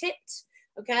slowly tipped,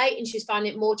 okay? And she's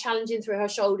finding it more challenging through her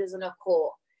shoulders and her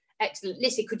core. Excellent.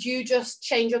 Lissie, could you just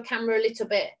change your camera a little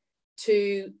bit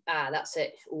to, that's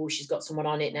it. Oh, she's got someone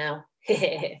on it now.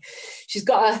 She's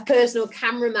got a personal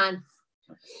cameraman.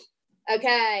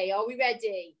 Okay, are we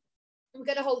ready? I'm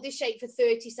going to hold this shape for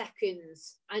 30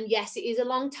 seconds. And yes, it is a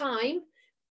long time,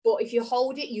 but if you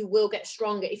hold it, you will get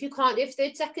stronger. If you can't do it for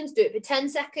 30 seconds, do it for 10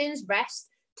 seconds, rest,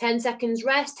 10 seconds,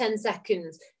 rest, 10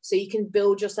 seconds. So you can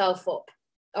build yourself up.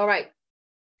 All right.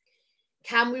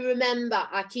 Can we remember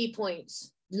our key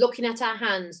points? Looking at our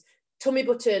hands, tummy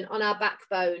button on our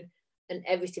backbone, and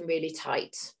everything really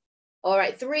tight. All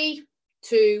right, 3,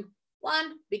 2, 1,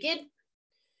 begin.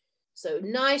 So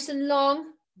nice and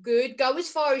long. Good. Go as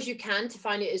far as you can to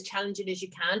find it as challenging as you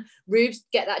can. Rubes,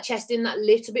 get that chest in that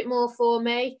little bit more for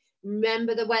me.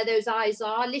 Remember where those eyes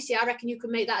are. Lissie, I reckon you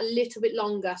can make that a little bit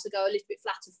longer. So go a little bit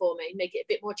flatter for me. Make it a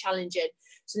bit more challenging.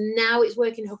 So now it's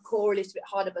working her core a little bit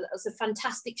harder, but that's a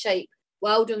fantastic shape.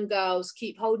 Well done, girls.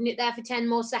 Keep holding it there for 10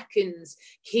 more seconds.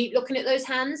 Keep looking at those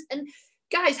hands. And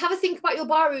guys, have a think about your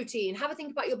bar routine. Have a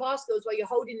think about your bar skills while you're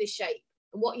holding this shape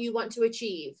and what you want to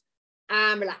achieve.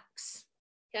 And relax.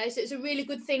 Okay, so it's a really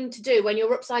good thing to do when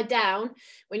you're upside down,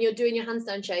 when you're doing your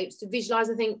handstand shapes, to visualize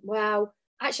and think, wow,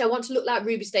 actually, I want to look like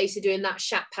Ruby Stacey doing that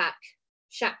shap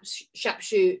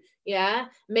shoot. Yeah,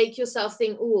 make yourself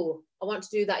think, oh, I want to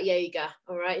do that Jaeger.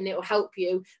 All right, and it will help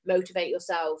you motivate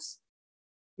yourselves.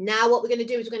 Now, what we're going to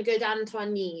do is we're going to go down into our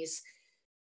knees.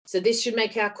 So this should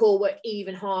make our core work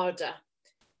even harder.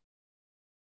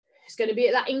 It's going to be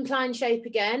at that incline shape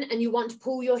again, and you want to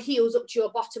pull your heels up to your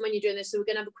bottom when you're doing this. So we're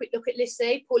going to have a quick look at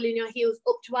Lissie, pulling your heels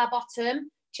up to our bottom,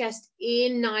 chest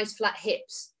in, nice flat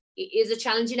hips. It is a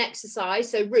challenging exercise.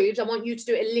 So Rubes, I want you to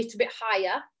do it a little bit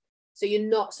higher, so you're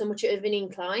not so much of an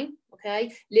incline,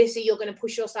 okay? Lissie, you're going to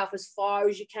push yourself as far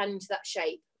as you can into that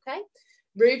shape, okay?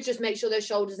 Rubes, just make sure those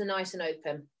shoulders are nice and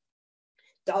open.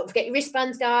 Don't forget your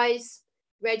wristbands, guys.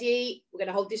 Ready? We're going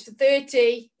to hold this for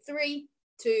 30. 3,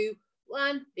 2,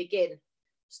 1, begin.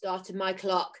 Starting my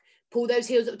clock. Pull those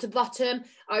heels up to bottom.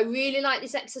 I really like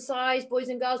this exercise, boys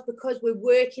and girls, because we're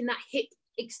working that hip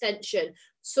extension.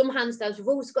 Some handstands, we've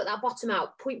always got that bottom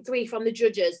out. 0.3 from the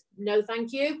judges. No,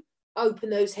 thank you. Open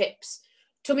those hips.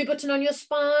 Tummy button on your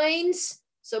spines.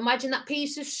 So imagine that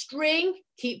piece of string.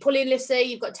 Keep pulling, Lissie.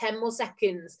 You've got 10 more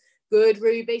seconds. Good,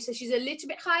 Ruby. So she's a little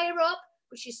bit higher up,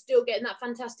 but she's still getting that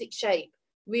fantastic shape.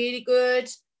 Really good.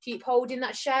 Keep holding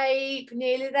that shape.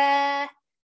 Nearly there.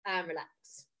 And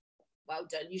relax. Well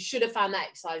done. You should have found that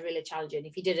exercise really challenging.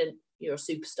 If you didn't, you're a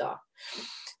superstar.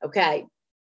 Okay.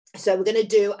 So we're going to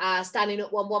do our standing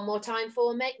up one more time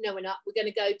for me. No, we're not. We're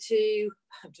going to go to,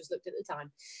 I've just looked at the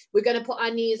time. We're going to put our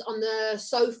knees on the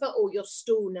sofa or your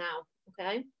stool now.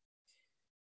 Okay.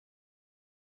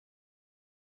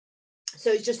 So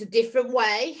it's just a different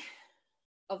way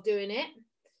of doing it.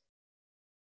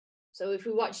 So if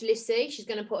we watch Lissie, she's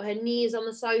going to put her knees on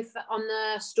the sofa, on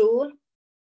the stool.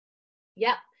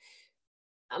 Yep.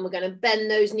 And we're going to bend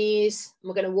those knees. And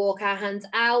we're going to walk our hands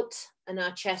out and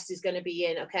our chest is going to be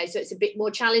in. Okay, so it's a bit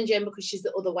more challenging because she's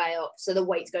the other way up. So the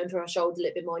weight's going through her shoulder a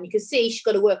little bit more. And you can see she's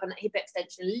got to work on that hip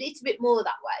extension a little bit more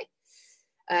that way.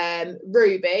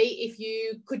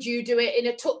 Ruby, could you do it in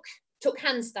a tuck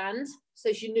handstand? So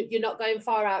you're not going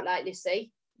far out like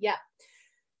Lissie. Yeah.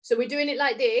 So we're doing it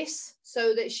like this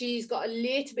so that she's got a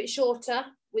little bit shorter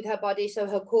with her body. So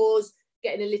her core's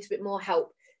getting a little bit more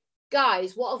help.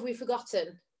 Guys, what have we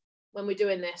forgotten when we're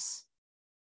doing this?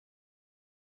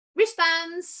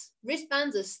 Wristbands.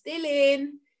 Wristbands are still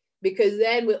in because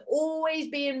then we're always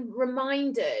being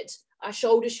reminded our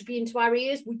shoulders should be into our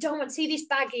ears. We don't want to see this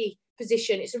baggy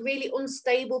position. It's a really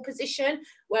unstable position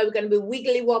where we're going to be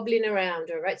wiggly wobbling around.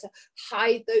 All right, so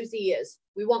hide those ears.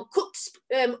 We want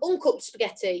uncooked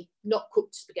spaghetti, not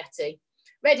cooked spaghetti.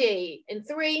 Ready? In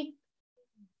 3,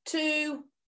 2,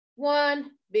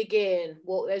 1, begin.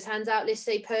 Walk those hands out,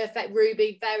 Lissie. Perfect.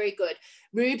 Ruby, very good.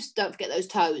 Rubes, don't forget those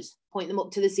toes. Point them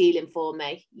up to the ceiling for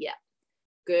me. Yeah.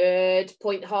 Good.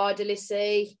 Point harder,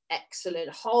 Lissie. Excellent.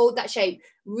 Hold that shape.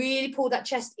 Really pull that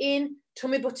chest in,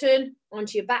 tummy button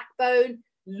onto your backbone,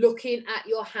 looking at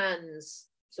your hands.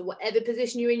 So whatever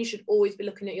position you're in, you should always be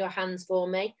looking at your hands for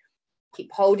me.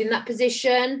 Keep holding that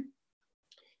position.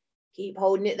 Keep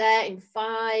holding it there in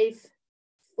 5,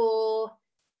 4,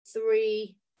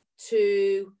 3,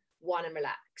 2, 1, and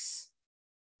relax.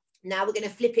 Now we're going to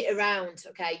flip it around,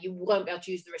 okay? You won't be able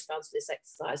to use the wristbands for this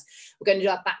exercise. We're going to do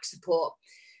our back support.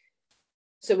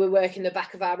 So we're working the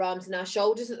back of our arms and our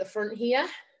shoulders at the front here,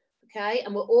 okay?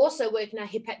 And we're also working our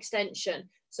hip extension.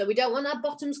 So we don't want our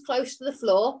bottoms close to the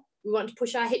floor. We want to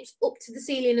push our hips up to the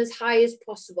ceiling as high as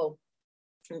possible.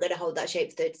 I'm going to hold that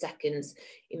shape for 30 seconds.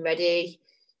 In ready?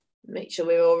 Make sure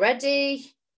we're all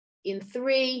ready. In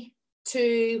 3,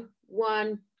 2,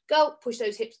 1, go. Push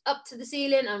those hips up to the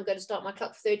ceiling. I'm going to start my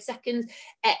clock for 30 seconds.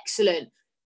 Excellent.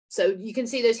 So you can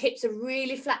see those hips are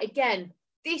really flat again.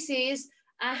 This is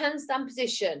our handstand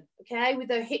position, okay?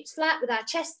 With our hips flat, with our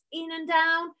chest in and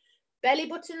down, belly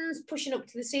buttons pushing up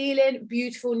to the ceiling,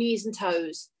 beautiful knees and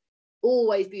toes.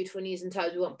 Always beautiful knees and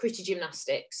toes. We want pretty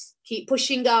gymnastics. Keep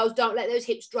pushing, girls. Don't let those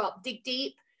hips drop. Dig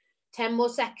deep. 10 more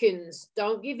seconds.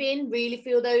 Don't give in. Really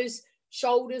feel those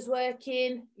shoulders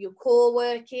working, your core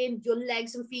working, your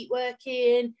legs and feet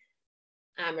working,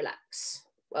 and relax.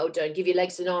 Well done. Give your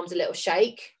legs and arms a little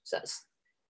shake. So that's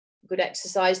a good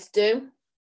exercise to do.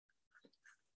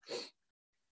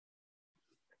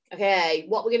 Okay,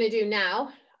 what we're going to do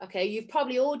now, okay, you've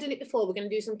probably all done it before. We're going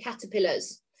to do some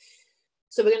caterpillars.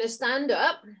 So we're going to stand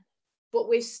up, but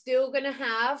we're still going to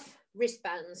have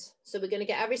wristbands. So we're going to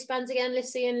get our wristbands again,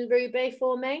 Lissie and Ruby,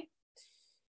 for me.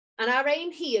 And our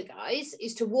aim here, guys,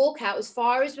 is to walk out as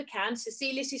far as we can. So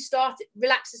see Lissie start,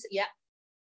 relaxes, yeah.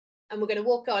 And we're going to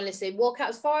walk on, Lissie. Walk out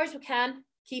as far as we can,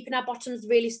 keeping our bottoms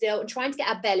really still and trying to get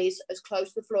our bellies as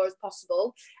close to the floor as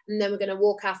possible. And then we're going to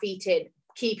walk our feet in,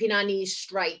 keeping our knees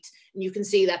straight. And you can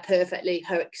see there perfectly,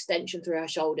 her extension through her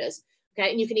shoulders. Okay,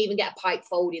 and you can even get a pike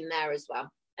fold in there as well.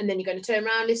 And then you're going to turn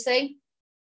around, Lissie.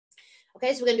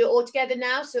 Okay, so we're going to do it all together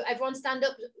now. So everyone stand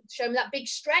up, show me that big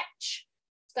stretch.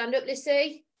 Stand up,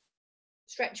 Lissie.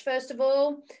 Stretch first of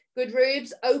all. Good,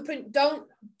 Rubes. Open,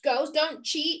 girls, don't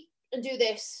cheat and do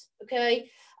this, okay?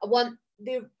 I want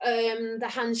the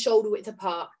hands shoulder width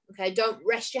apart, okay? Don't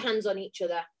rest your hands on each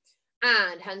other.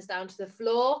 And hands down to the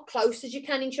floor, close as you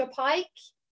can into your pike.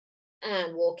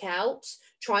 And walk out.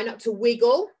 Try not to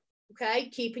wiggle, okay?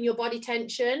 Keeping your body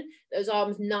tension. Those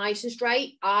arms nice and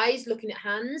straight. Eyes looking at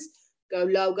hands. Go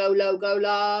low, go low, go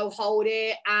low. Hold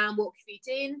it and walk your feet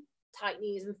in. Tight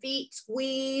knees and feet.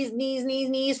 Squeeze, knees, knees,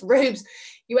 knees. Rubes,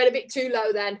 you went a bit too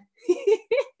low then.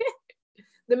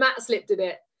 The mat slipped a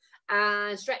bit.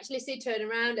 And stretch, Lissie, turn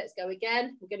around. Let's go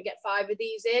again. We're going to get 5 of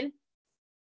these in.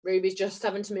 Ruby's just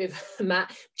having to move the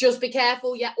mat. Just be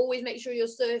careful. Yeah, always make sure your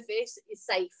surface is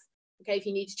safe. Okay, if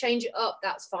you need to change it up,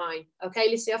 that's fine. Okay,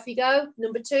 Lissie, off you go.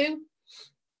 Number 2.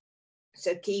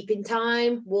 So keep in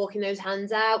time, walking those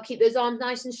hands out. Keep those arms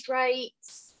nice and straight.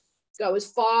 Go as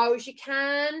far as you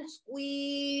can.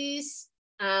 Squeeze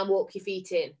and walk your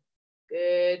feet in.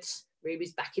 Good.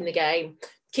 Ruby's back in the game.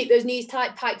 Keep those knees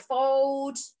tight, pike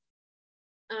fold.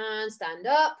 And stand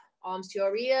up. Arms to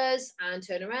your ears and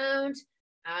turn around.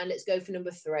 And let's go for number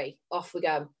 3. Off we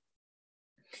go.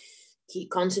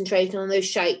 Keep concentrating on those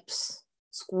shapes.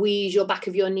 Squeeze your back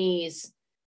of your knees.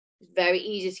 It's very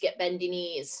easy to get bendy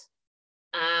knees.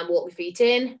 And walk your feet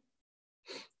in.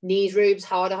 Knees, Rubes,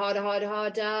 harder, harder, harder,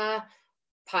 harder.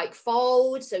 Pike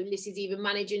fold. So Lissie's even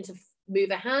managing to move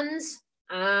her hands.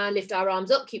 And lift our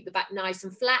arms up. Keep the back nice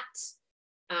and flat.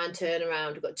 And turn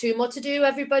around. We've got 2 more to do,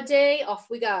 everybody. Off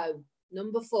we go.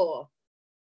 Number 4.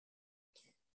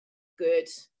 Good.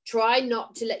 Try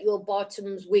not to let your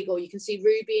bottoms wiggle. You can see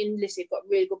Ruby and Lissie have got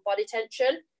really good body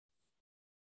tension.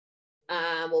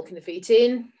 And walking the feet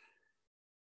in.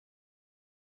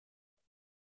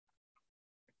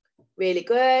 Really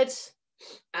good.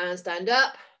 And stand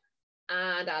up.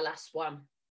 And our last one.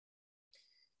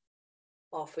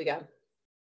 Off we go.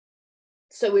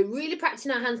 So we're really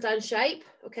practicing our handstand shape,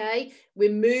 okay?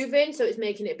 We're moving, so it's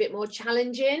making it a bit more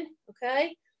challenging,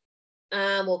 okay?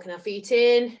 And walking our feet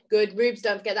in. Good. Rubes,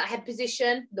 don't forget that head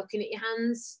position. Looking at your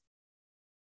hands.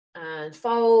 And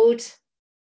fold.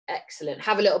 Excellent.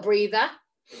 Have a little breather.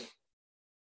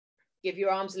 Give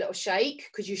your arms a little shake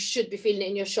because you should be feeling it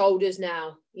in your shoulders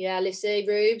now. Yeah, Lissie,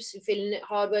 Rubes, you're feeling it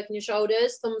hard work in your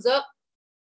shoulders. Thumbs up.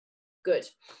 Good.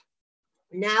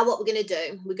 Now what we're going to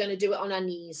do, we're going to do it on our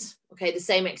knees. Okay, the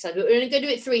same exercise. We're only going to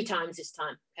do it 3 times this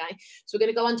time. Okay, so we're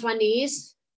going to go onto our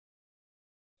knees.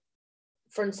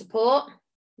 Front support,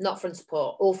 not front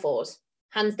support, all 4s.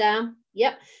 Hands down.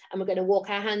 Yep. And we're going to walk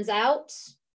our hands out.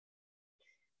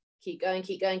 Keep going,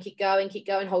 keep going, keep going, keep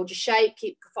going. Hold your shape.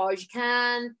 Keep as far as you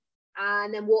can.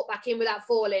 And then walk back in without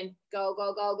falling. Go,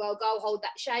 go, go, go, go. Hold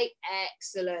that shape.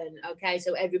 Excellent. Okay,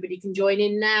 so everybody can join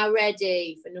in now.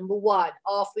 Ready for number 1.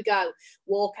 Off we go.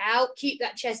 Walk out. Keep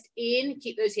that chest in.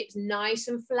 Keep those hips nice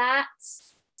and flat.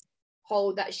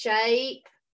 Hold that shape.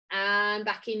 And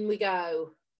back in we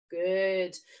go.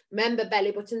 Good. Remember,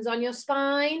 belly buttons on your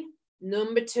spine.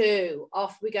 Number 2.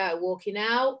 Off we go. Walking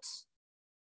out.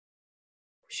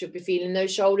 Should be feeling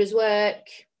those shoulders work.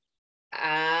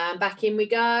 And back in we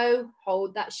go.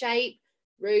 Hold that shape.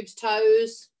 Rubes,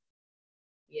 toes.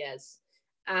 Yes.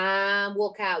 And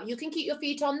walk out. You can keep your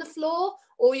feet on the floor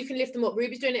or you can lift them up.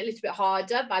 Ruby's doing it a little bit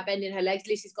harder by bending her legs.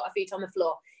 Lizzie's got her feet on the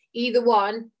floor. Either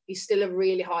one is still a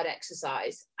really hard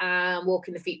exercise. And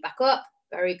walking the feet back up.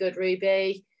 Very good,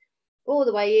 Ruby. All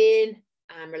the way in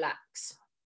and relax.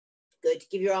 Good.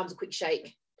 Give your arms a quick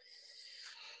shake.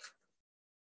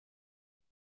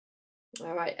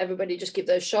 All right, everybody just give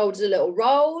those shoulders a little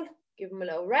roll. Give them a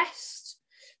little rest.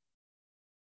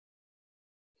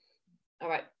 All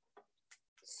right.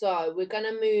 So we're going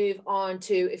to move on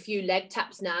to a few leg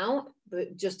taps now,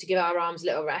 but just to give our arms a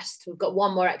little rest. We've got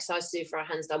one more exercise to do for our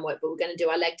handstand work, but we're going to do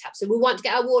our leg taps. So we want to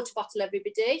get our water bottle,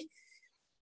 everybody.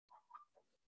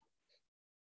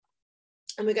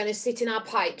 And we're going to sit in our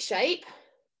pike shape.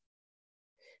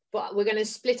 But we're going to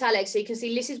split our legs. So you can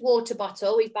see Lissie's water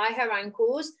bottle is by her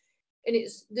ankles. And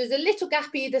there's a little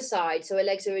gap either side. So her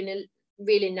legs are in a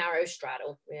really narrow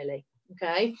straddle, really.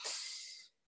 Okay.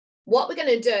 What we're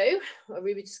going to do,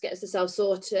 Ruby just gets herself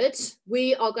sorted.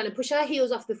 We are going to push our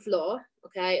heels off the floor,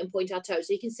 okay, and point our toes.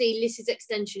 So you can see Lizzie's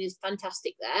extension is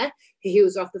fantastic there. Her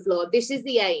heels are off the floor. This is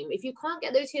the aim. If you can't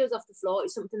get those heels off the floor,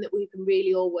 it's something that we can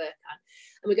really all work on.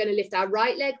 And we're going to lift our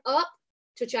right leg up,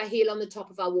 touch our heel on the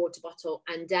top of our water bottle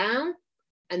and down.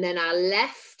 And then our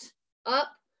left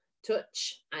up,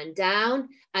 touch and down.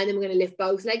 And then we're going to lift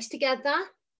both legs together,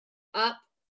 up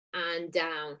and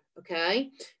down,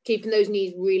 okay? Keeping those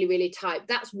knees really, really tight.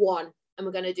 That's 1, and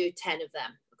we're going to do 10 of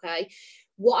them, okay?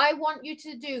 What I want you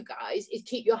to do, guys, is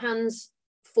keep your hands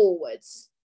forwards.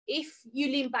 If you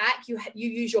lean back, you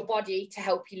use your body to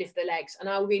help you lift the legs, and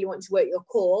I really want to work your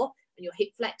core and your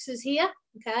hip flexors here,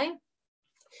 okay?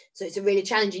 So it's a really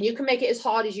challenging. You can make it as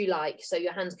hard as you like, so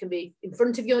your hands can be in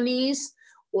front of your knees,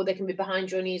 or they can be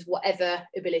behind your knees, whatever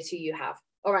ability you have.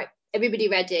 All right. Everybody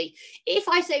ready? If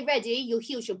I say ready, your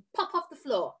heels should pop off the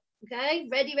floor. Okay,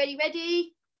 ready, ready,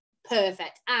 ready.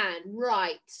 Perfect. And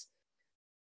right,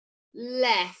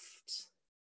 left,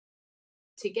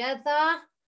 together.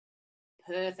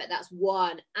 Perfect. That's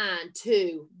 1 and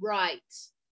 2. Right,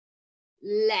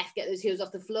 left. Get those heels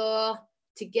off the floor.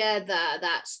 Together.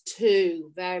 That's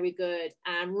 2. Very good.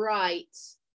 And right,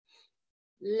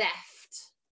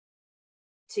 left,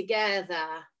 together.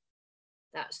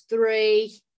 That's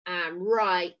 3. And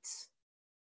right,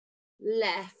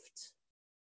 left,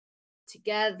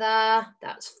 together.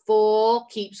 That's 4.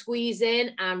 Keep squeezing.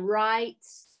 And right,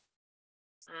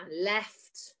 and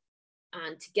left,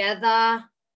 and together.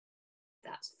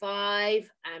 That's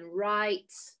 5. And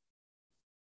right,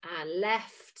 and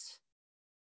left,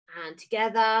 and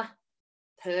together.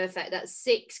 Perfect. That's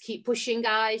 6. Keep pushing,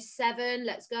 guys. 7.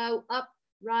 Let's go. Up,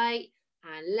 right,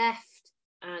 and left,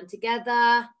 and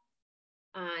together.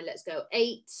 And let's go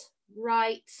 8,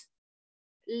 right,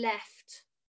 left,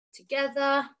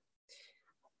 together.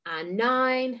 And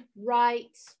 9,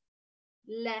 right,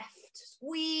 left,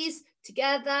 squeeze,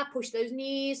 together, push those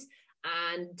knees.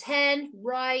 And 10,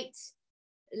 right,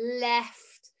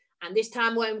 left. And this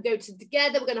time when we go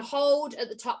together, we're going to hold at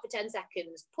the top for 10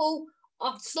 seconds. Pull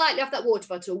off slightly off that water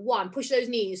bottle. 1, push those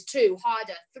knees. 2,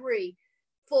 harder. 3,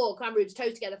 4, climb roots,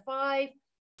 toes together. 5,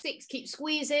 6, keep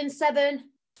squeezing. 7,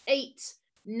 8,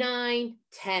 9,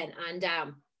 10, and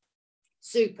down.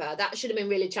 Super. That should have been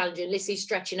really challenging. Lissie's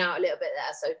stretching out a little bit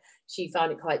there, so she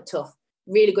found it quite tough.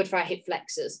 Really good for our hip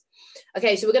flexors.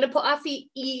 Okay, so we're going to put our feet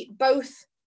both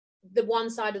the one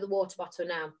side of the water bottle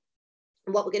now.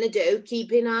 And what we're going to do,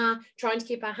 trying to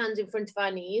keep our hands in front of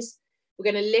our knees,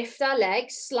 we're going to lift our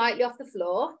legs slightly off the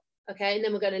floor, okay, and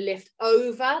then we're going to lift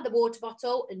over the water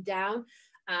bottle and down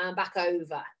and back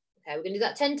over. Okay, we're going to do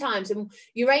that 10 times. And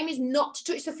your aim is not to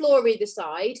touch the floor either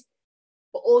side,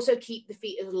 but also keep the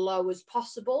feet as low as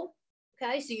possible.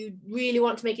 Okay, so you really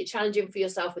want to make it challenging for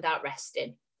yourself without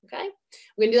resting. Okay,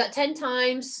 we're going to do that 10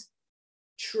 times.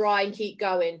 Try and keep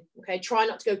going. Okay, try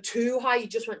not to go too high. You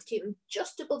just want to keep them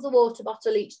just above the water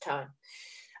bottle each time.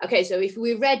 Okay, so if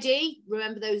we're ready,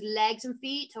 remember those legs and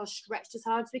feet are stretched as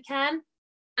hard as we can.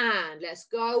 And let's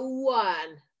go 1,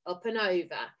 up and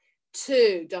over.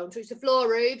 2, don't touch the floor,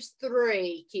 Rubes.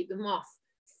 3, keep them off.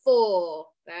 4,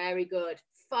 very good.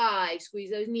 5,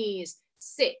 squeeze those knees.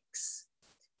 6,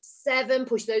 7,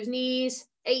 push those knees.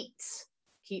 8,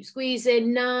 keep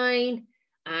squeezing. 9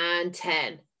 and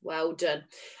 10. Well done.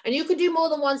 And you can do more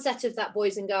than one set of that,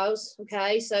 boys and girls.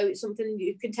 Okay, so it's something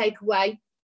you can take away.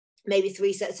 Maybe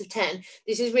 3 sets of 10.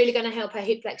 This is really going to help our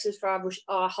hip flexors for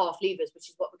our half levers, which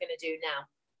is what we're going to do now.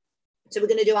 So we're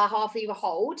going to do our half lever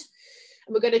hold,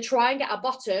 and we're going to try and get our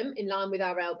bottom in line with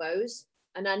our elbows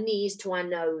and our knees to our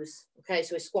nose. Okay,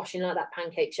 so we're squashing like that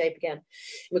pancake shape again.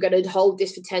 We're going to hold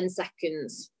this for 10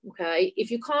 seconds. Okay, if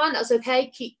you can't, that's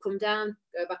okay. Come down,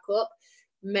 go back up.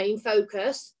 Main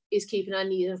focus is keeping our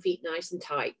knees and feet nice and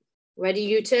tight. Ready,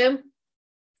 you two?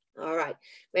 All right,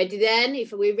 ready then?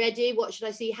 If we're ready, what should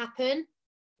I see happen?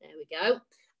 There we go.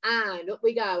 And up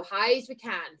we go, high as we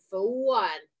can for 1,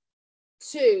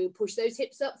 2, push those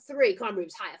hips up. 3, come on,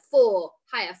 Rubes, higher. 4,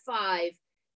 higher. 5,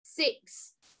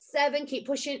 6, 7, keep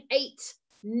pushing. 8,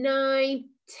 9,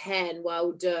 10.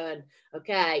 Well done.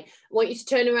 Okay, I want you to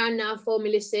turn around now for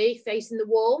me, Lissie, facing the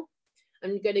wall.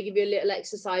 I'm going to give you a little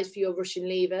exercise for your Russian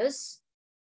levers.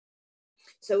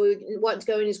 So we want to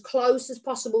go in as close as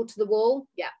possible to the wall.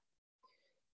 Yeah.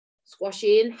 Squash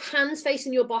in, hands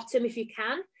facing your bottom if you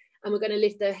can. And we're going to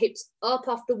lift the hips up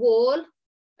off the wall.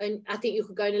 And I think you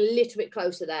could go in a little bit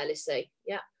closer there, Lissie.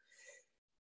 Yeah.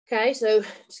 Okay, so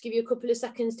just give you a couple of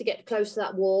seconds to get close to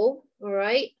that wall. All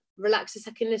right. Relax a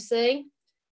second, Lissie.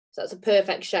 So that's a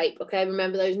perfect shape. Okay,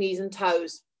 remember those knees and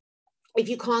toes. If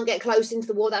you can't get close into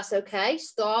the wall, that's okay.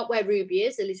 Start where Ruby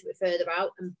is, a little bit further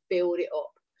out, and build it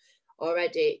up.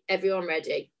 Already, everyone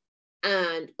ready?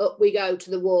 And up we go to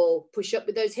the wall. Push up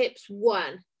with those hips.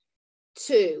 1,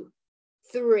 2,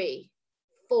 3,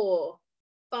 4,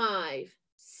 5,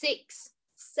 6,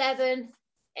 7,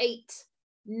 8,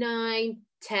 9,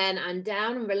 10, and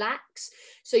down and relax.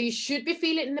 So you should be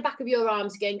feeling it in the back of your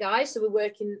arms again, guys. So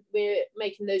we're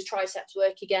making those triceps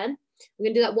work again. We're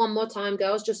going to do that one more time,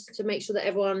 girls, just to make sure that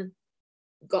everyone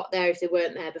got there if they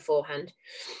weren't there beforehand.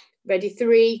 Ready?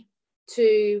 3,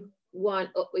 2, 1,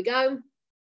 up we go.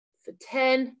 For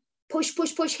 10, push,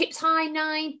 push, push, hips high.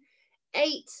 9,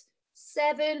 8,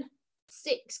 7,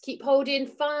 6, keep holding.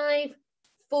 5,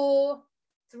 4,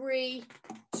 3,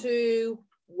 2,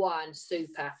 1.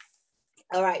 Super.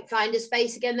 All right, find a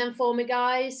space again then for me,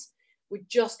 guys. We're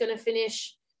just going to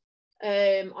finish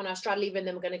on our straddle lever, and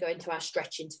then we're going to go into our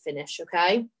stretching to finish,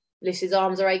 okay? Lissie's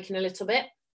arms are aching a little bit.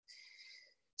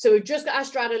 So we've just got our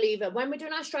straddle lever. When we're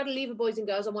doing our straddle lever, boys and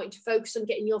girls, I want you to focus on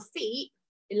getting your feet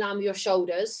in line with your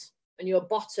shoulders and your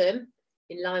bottom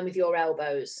in line with your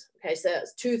elbows. Okay, so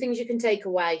that's 2 things you can take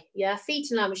away. Yeah,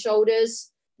 feet in line with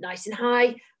shoulders, nice and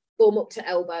high, bum up to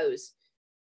elbows.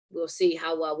 We'll see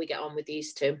how well we get on with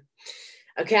these 2.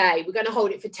 Okay, we're going to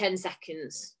hold it for 10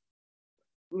 seconds.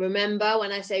 Remember,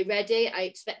 when I say ready, I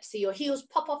expect to see your heels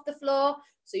pop off the floor,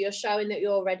 so you're showing that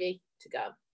you're ready to go.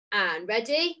 And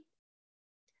ready?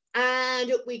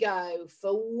 And up we go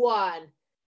for 1,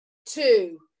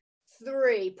 2,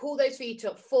 3. Pull those feet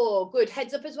up. 4. Good.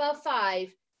 Heads up as well.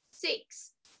 5,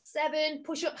 6, 7.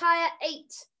 Push up higher. 8,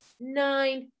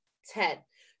 9, 10.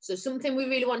 So something we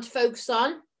really want to focus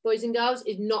on, boys and girls,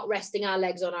 is not resting our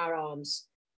legs on our arms,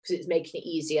 because it's making it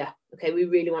easier. Okay, we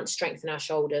really want to strengthen our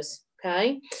shoulders.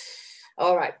 Okay,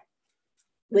 all right.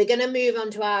 We're going to move on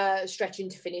to our stretching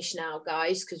to finish now,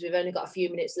 guys, because we've only got a few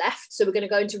minutes left. So we're going to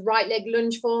go into right leg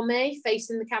lunge for me,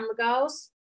 facing the camera,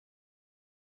 girls.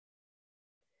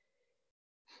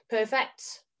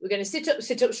 Perfect. We're going to sit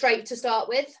up straight to start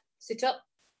with. Sit up.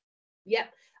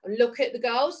 Yep. And look at the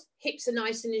girls. Hips are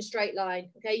nice and in straight line.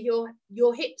 Okay,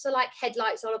 your hips are like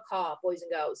headlights on a car, boys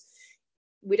and girls.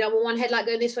 We don't want one headlight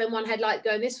going this way and one headlight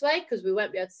going this way, because we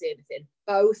won't be able to see anything.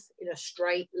 Both in a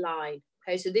straight line.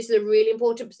 Okay, so this is a really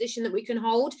important position that we can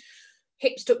hold.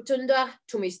 Hips tucked under,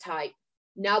 tummy's tight.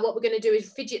 Now what we're going to do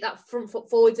is fidget that front foot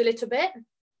forwards a little bit,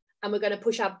 and we're going to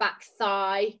push our back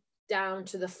thigh down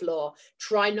to the floor.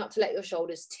 Try not to let your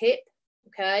shoulders tip,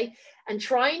 okay? And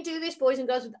try and do this, boys and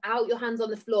girls, without your hands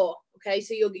on the floor, okay?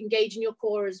 So you're engaging your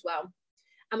core as well.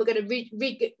 And we're going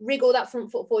to wriggle that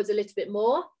front foot forwards a little bit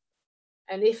more.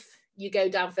 And if you go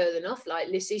down further enough, like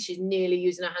Lissie, she's nearly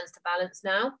using her hands to balance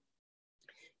now.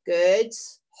 Good.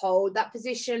 Hold that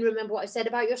position. Remember what I said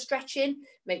about your stretching.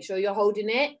 Make sure you're holding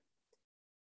it.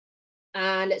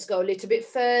 And let's go a little bit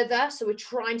further. So we're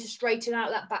trying to straighten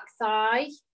out that back thigh.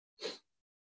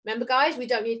 Remember, guys, we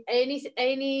don't need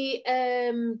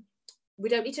we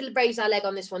don't need to raise our leg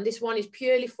on this one. This one is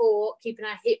purely for keeping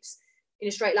our hips in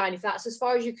a straight line. If that's as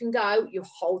far as you can go, you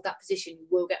hold that position. You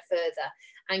will get further.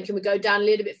 And can we go down a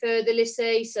little bit further,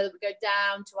 Lissie, so that we go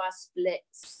down to our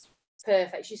splits?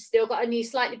 Perfect. She's still got her knee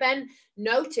slightly bent.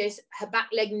 Notice her back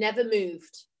leg never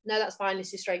moved. No, that's fine.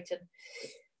 Lissie, straighten.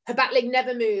 Her back leg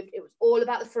never moved. It was all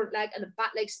about the front leg and the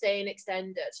back leg staying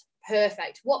extended.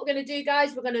 Perfect. What we're going to do,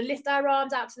 guys, we're going to lift our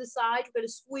arms out to the side. We're going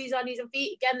to squeeze our knees and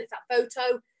feet. Again, it's that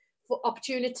photo for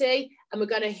opportunity. And we're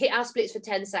going to hit our splits for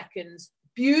 10 seconds.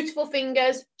 Beautiful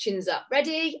fingers, chins up.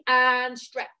 Ready? And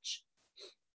stretch.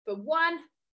 For 1,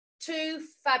 2,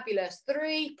 fabulous.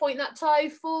 3, point that toe.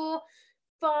 4,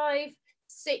 5,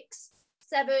 6,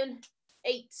 7,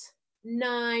 8,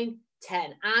 9,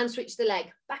 10. And switch the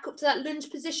leg. Back up to that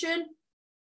lunge position.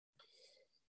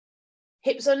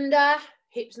 Hips under.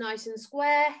 Hips nice and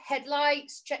square.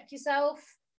 Headlights, check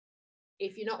yourself.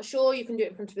 If you're not sure, you can do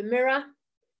it in front of a mirror.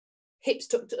 Hips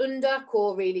tucked under,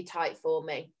 core really tight for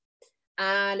me.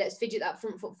 And let's fidget that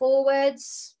front foot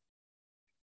forwards.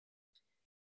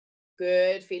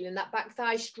 Good, feeling that back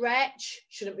thigh stretch.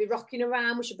 Shouldn't be rocking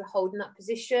around, we should be holding that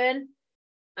position.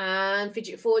 And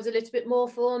fidget forwards a little bit more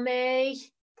for me.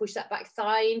 Push that back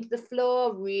thigh into the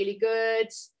floor, really good.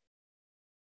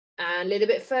 And a little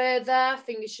bit further,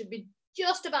 fingers should be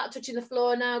just about touching the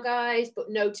floor now, guys, but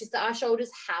notice that our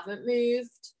shoulders haven't moved.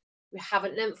 We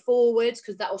haven't leant forwards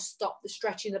because that will stop the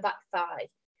stretch in the back thigh.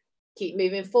 Keep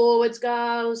moving forwards,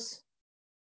 girls.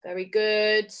 Very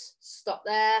good. Stop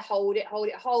there. Hold it, hold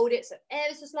it, hold it. So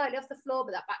ever so slightly off the floor,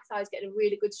 but that back thigh is getting a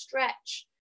really good stretch.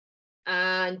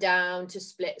 And down to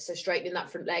split. So straightening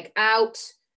that front leg out,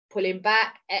 pulling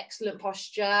back. Excellent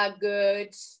posture.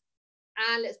 Good.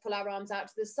 And let's pull our arms out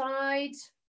to the side.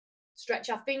 Stretch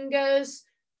our fingers.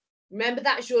 Remember,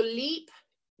 that's your leap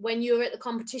when you're at the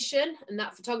competition and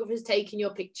that photographer's taking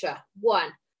your picture.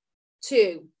 1,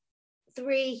 2,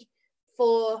 3,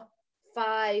 4,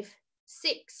 5,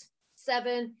 6,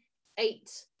 7,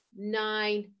 8,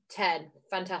 9, 10.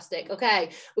 Fantastic. Okay,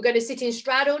 we're going to sit in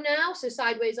straddle now. So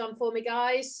sideways on for me,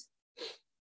 guys.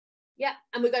 Yeah,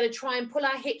 and we're going to try and pull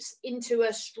our hips into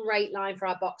a straight line for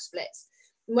our box splits.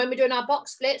 And when we're doing our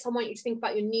box splits, I want you to think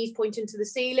about your knees pointing to the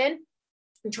ceiling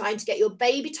and trying to get your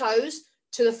baby toes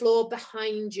to the floor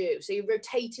behind you. So you're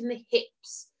rotating the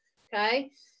hips,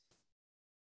 okay?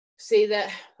 See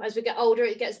that as we get older,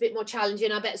 it gets a bit more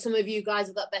challenging. I bet some of you guys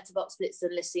have got better box splits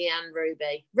than Lissie and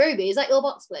Ruby. Ruby, is that your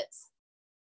box splits?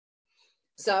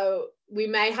 So we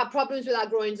may have problems with our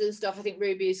groins and stuff. I think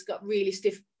Ruby's got really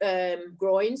stiff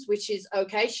groins, which is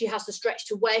okay. She has to stretch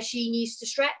to where she needs to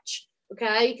stretch,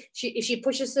 okay? If she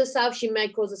pushes herself, she may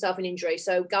cause herself an injury.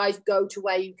 So guys, go to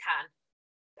where you can.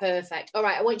 Perfect. All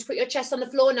right, I want you to put your chest on the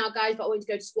floor now, guys, but I want you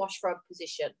to go to squash frog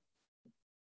position.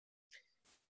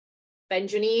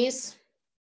 Bend your knees.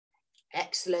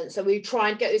 Excellent. So we try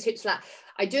and get those hips flat.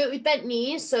 I do it with bent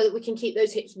knees so that we can keep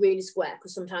those hips really square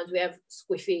because sometimes we have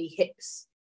squiffy hips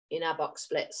in our box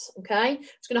splits, okay?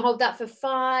 Just going to hold that for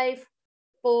 5,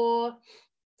 4,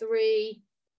 3,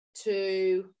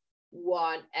 2,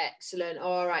 1. Excellent.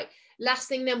 All right. Last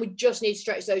thing then, we just need to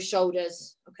stretch those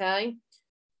shoulders, okay?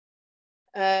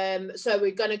 So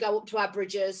we're going to go up to our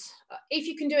bridges. If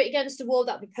you can do it against the wall,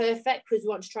 that'd be perfect because we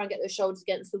want to try and get those shoulders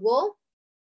against the wall.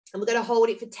 And we're going to hold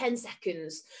it for 10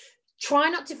 seconds. Try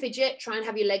not to fidget. Try and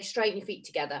have your legs straight and your feet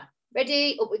together.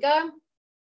 Ready? Up we go.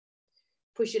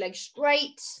 Push your legs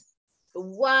straight. For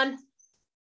 1,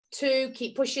 2.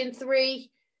 Keep pushing.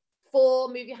 3, 4.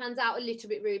 Move your hands out a little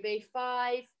bit, Ruby.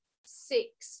 5,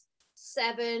 6,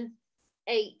 7,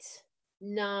 8,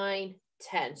 9,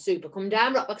 10. Super. Come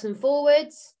down, rock backs and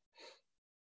forwards.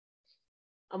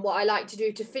 And what I like to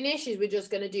do to finish is we're just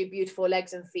going to do beautiful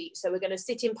legs and feet. So we're going to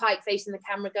sit in pike facing the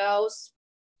camera, girls.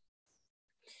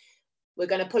 We're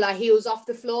going to pull our heels off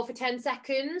the floor for 10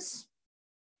 seconds.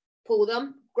 Pull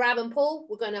them, grab and pull.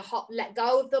 We're going to let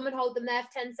go of them and hold them there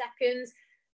for 10 seconds.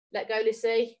 Let go,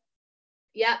 Lissie.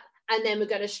 Yep. And then we're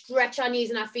going to stretch our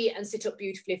knees and our feet and sit up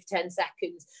beautifully for 10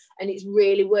 seconds. And it's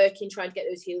really working, trying to get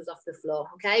those heels off the floor.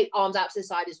 Okay, arms out to the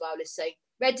side as well, Lissie.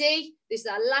 Ready? This is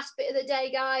our last bit of the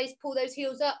day, guys. Pull those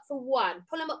heels up for 1.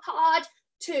 Pull them up hard.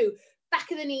 2.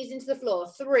 Back of the knees into the floor.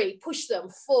 3. Push them.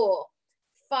 4,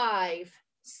 5,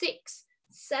 6,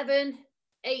 7,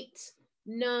 8,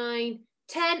 9,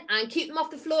 10. And keep them off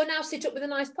the floor now. Sit up with a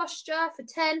nice posture for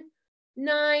 10,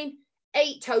 9,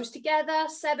 8. Toes together.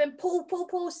 7. Pull, pull,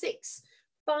 pull. 6,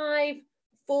 5,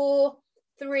 4,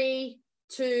 3,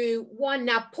 2, 1.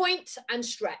 Now point and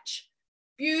stretch.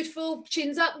 Beautiful.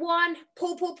 Chins up. 1.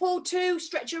 Pull, pull, pull. 2.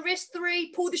 Stretch your wrist.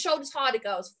 3. Pull the shoulders harder,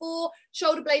 girls. 4.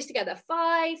 Shoulder blades together.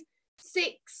 5,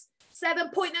 6, 7.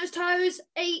 Point those toes.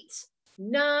 8,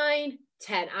 9,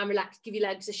 10. And relax. Give your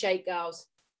legs a shake, girls.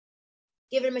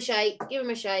 Give them a shake. Give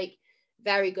them a shake.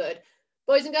 Very good.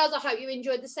 Boys and girls, I hope you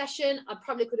enjoyed the session. I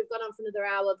probably could have gone on for another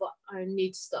hour, but I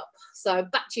need to stop. So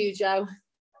back to you, Jo.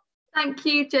 Thank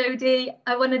you, Jody.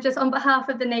 I want to just, on behalf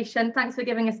of the nation, thanks for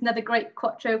giving us another great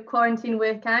Quatro Quarantine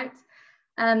workout.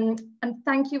 And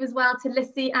thank you as well to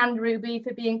Lissie and Ruby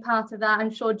for being part of that.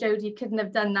 I'm sure Jody couldn't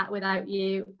have done that without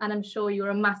you. And I'm sure you were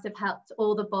a massive help to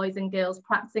all the boys and girls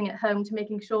practicing at home to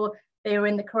making sure they were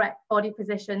in the correct body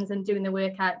positions and doing the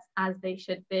workouts as they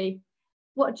should be.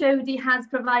 What Jody has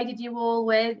provided you all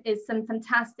with is some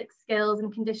fantastic skills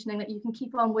and conditioning that you can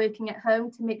keep on working at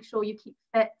home to make sure you keep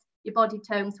fit, your body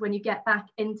toned, so when you get back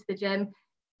into the gym,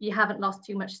 you haven't lost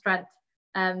too much strength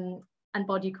and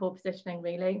body core positioning,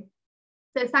 really.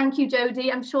 So thank you,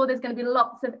 Jody. I'm sure there's going to be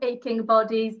lots of aching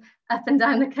bodies up and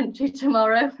down the country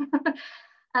tomorrow.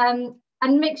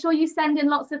 And make sure you send in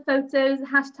lots of photos,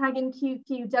 hashtagging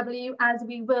QQW, as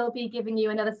we will be giving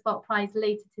you another spot prize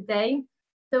later today.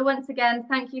 So once again,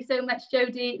 thank you so much,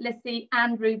 Jody, Lissie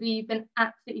and Ruby. You've been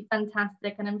absolutely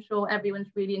fantastic, and I'm sure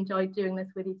everyone's really enjoyed doing this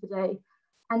with you today.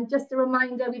 And just a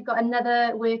reminder, we've got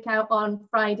another workout on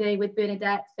Friday with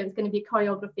Bernadette, so it's going to be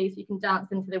choreography, so you can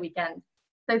dance into the weekend.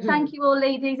 So thank you all,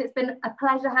 ladies. It's been a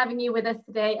pleasure having you with us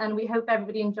today, and we hope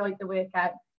everybody enjoyed the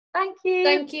workout. Thank you.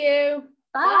 Thank you.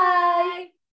 Bye.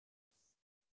 Bye.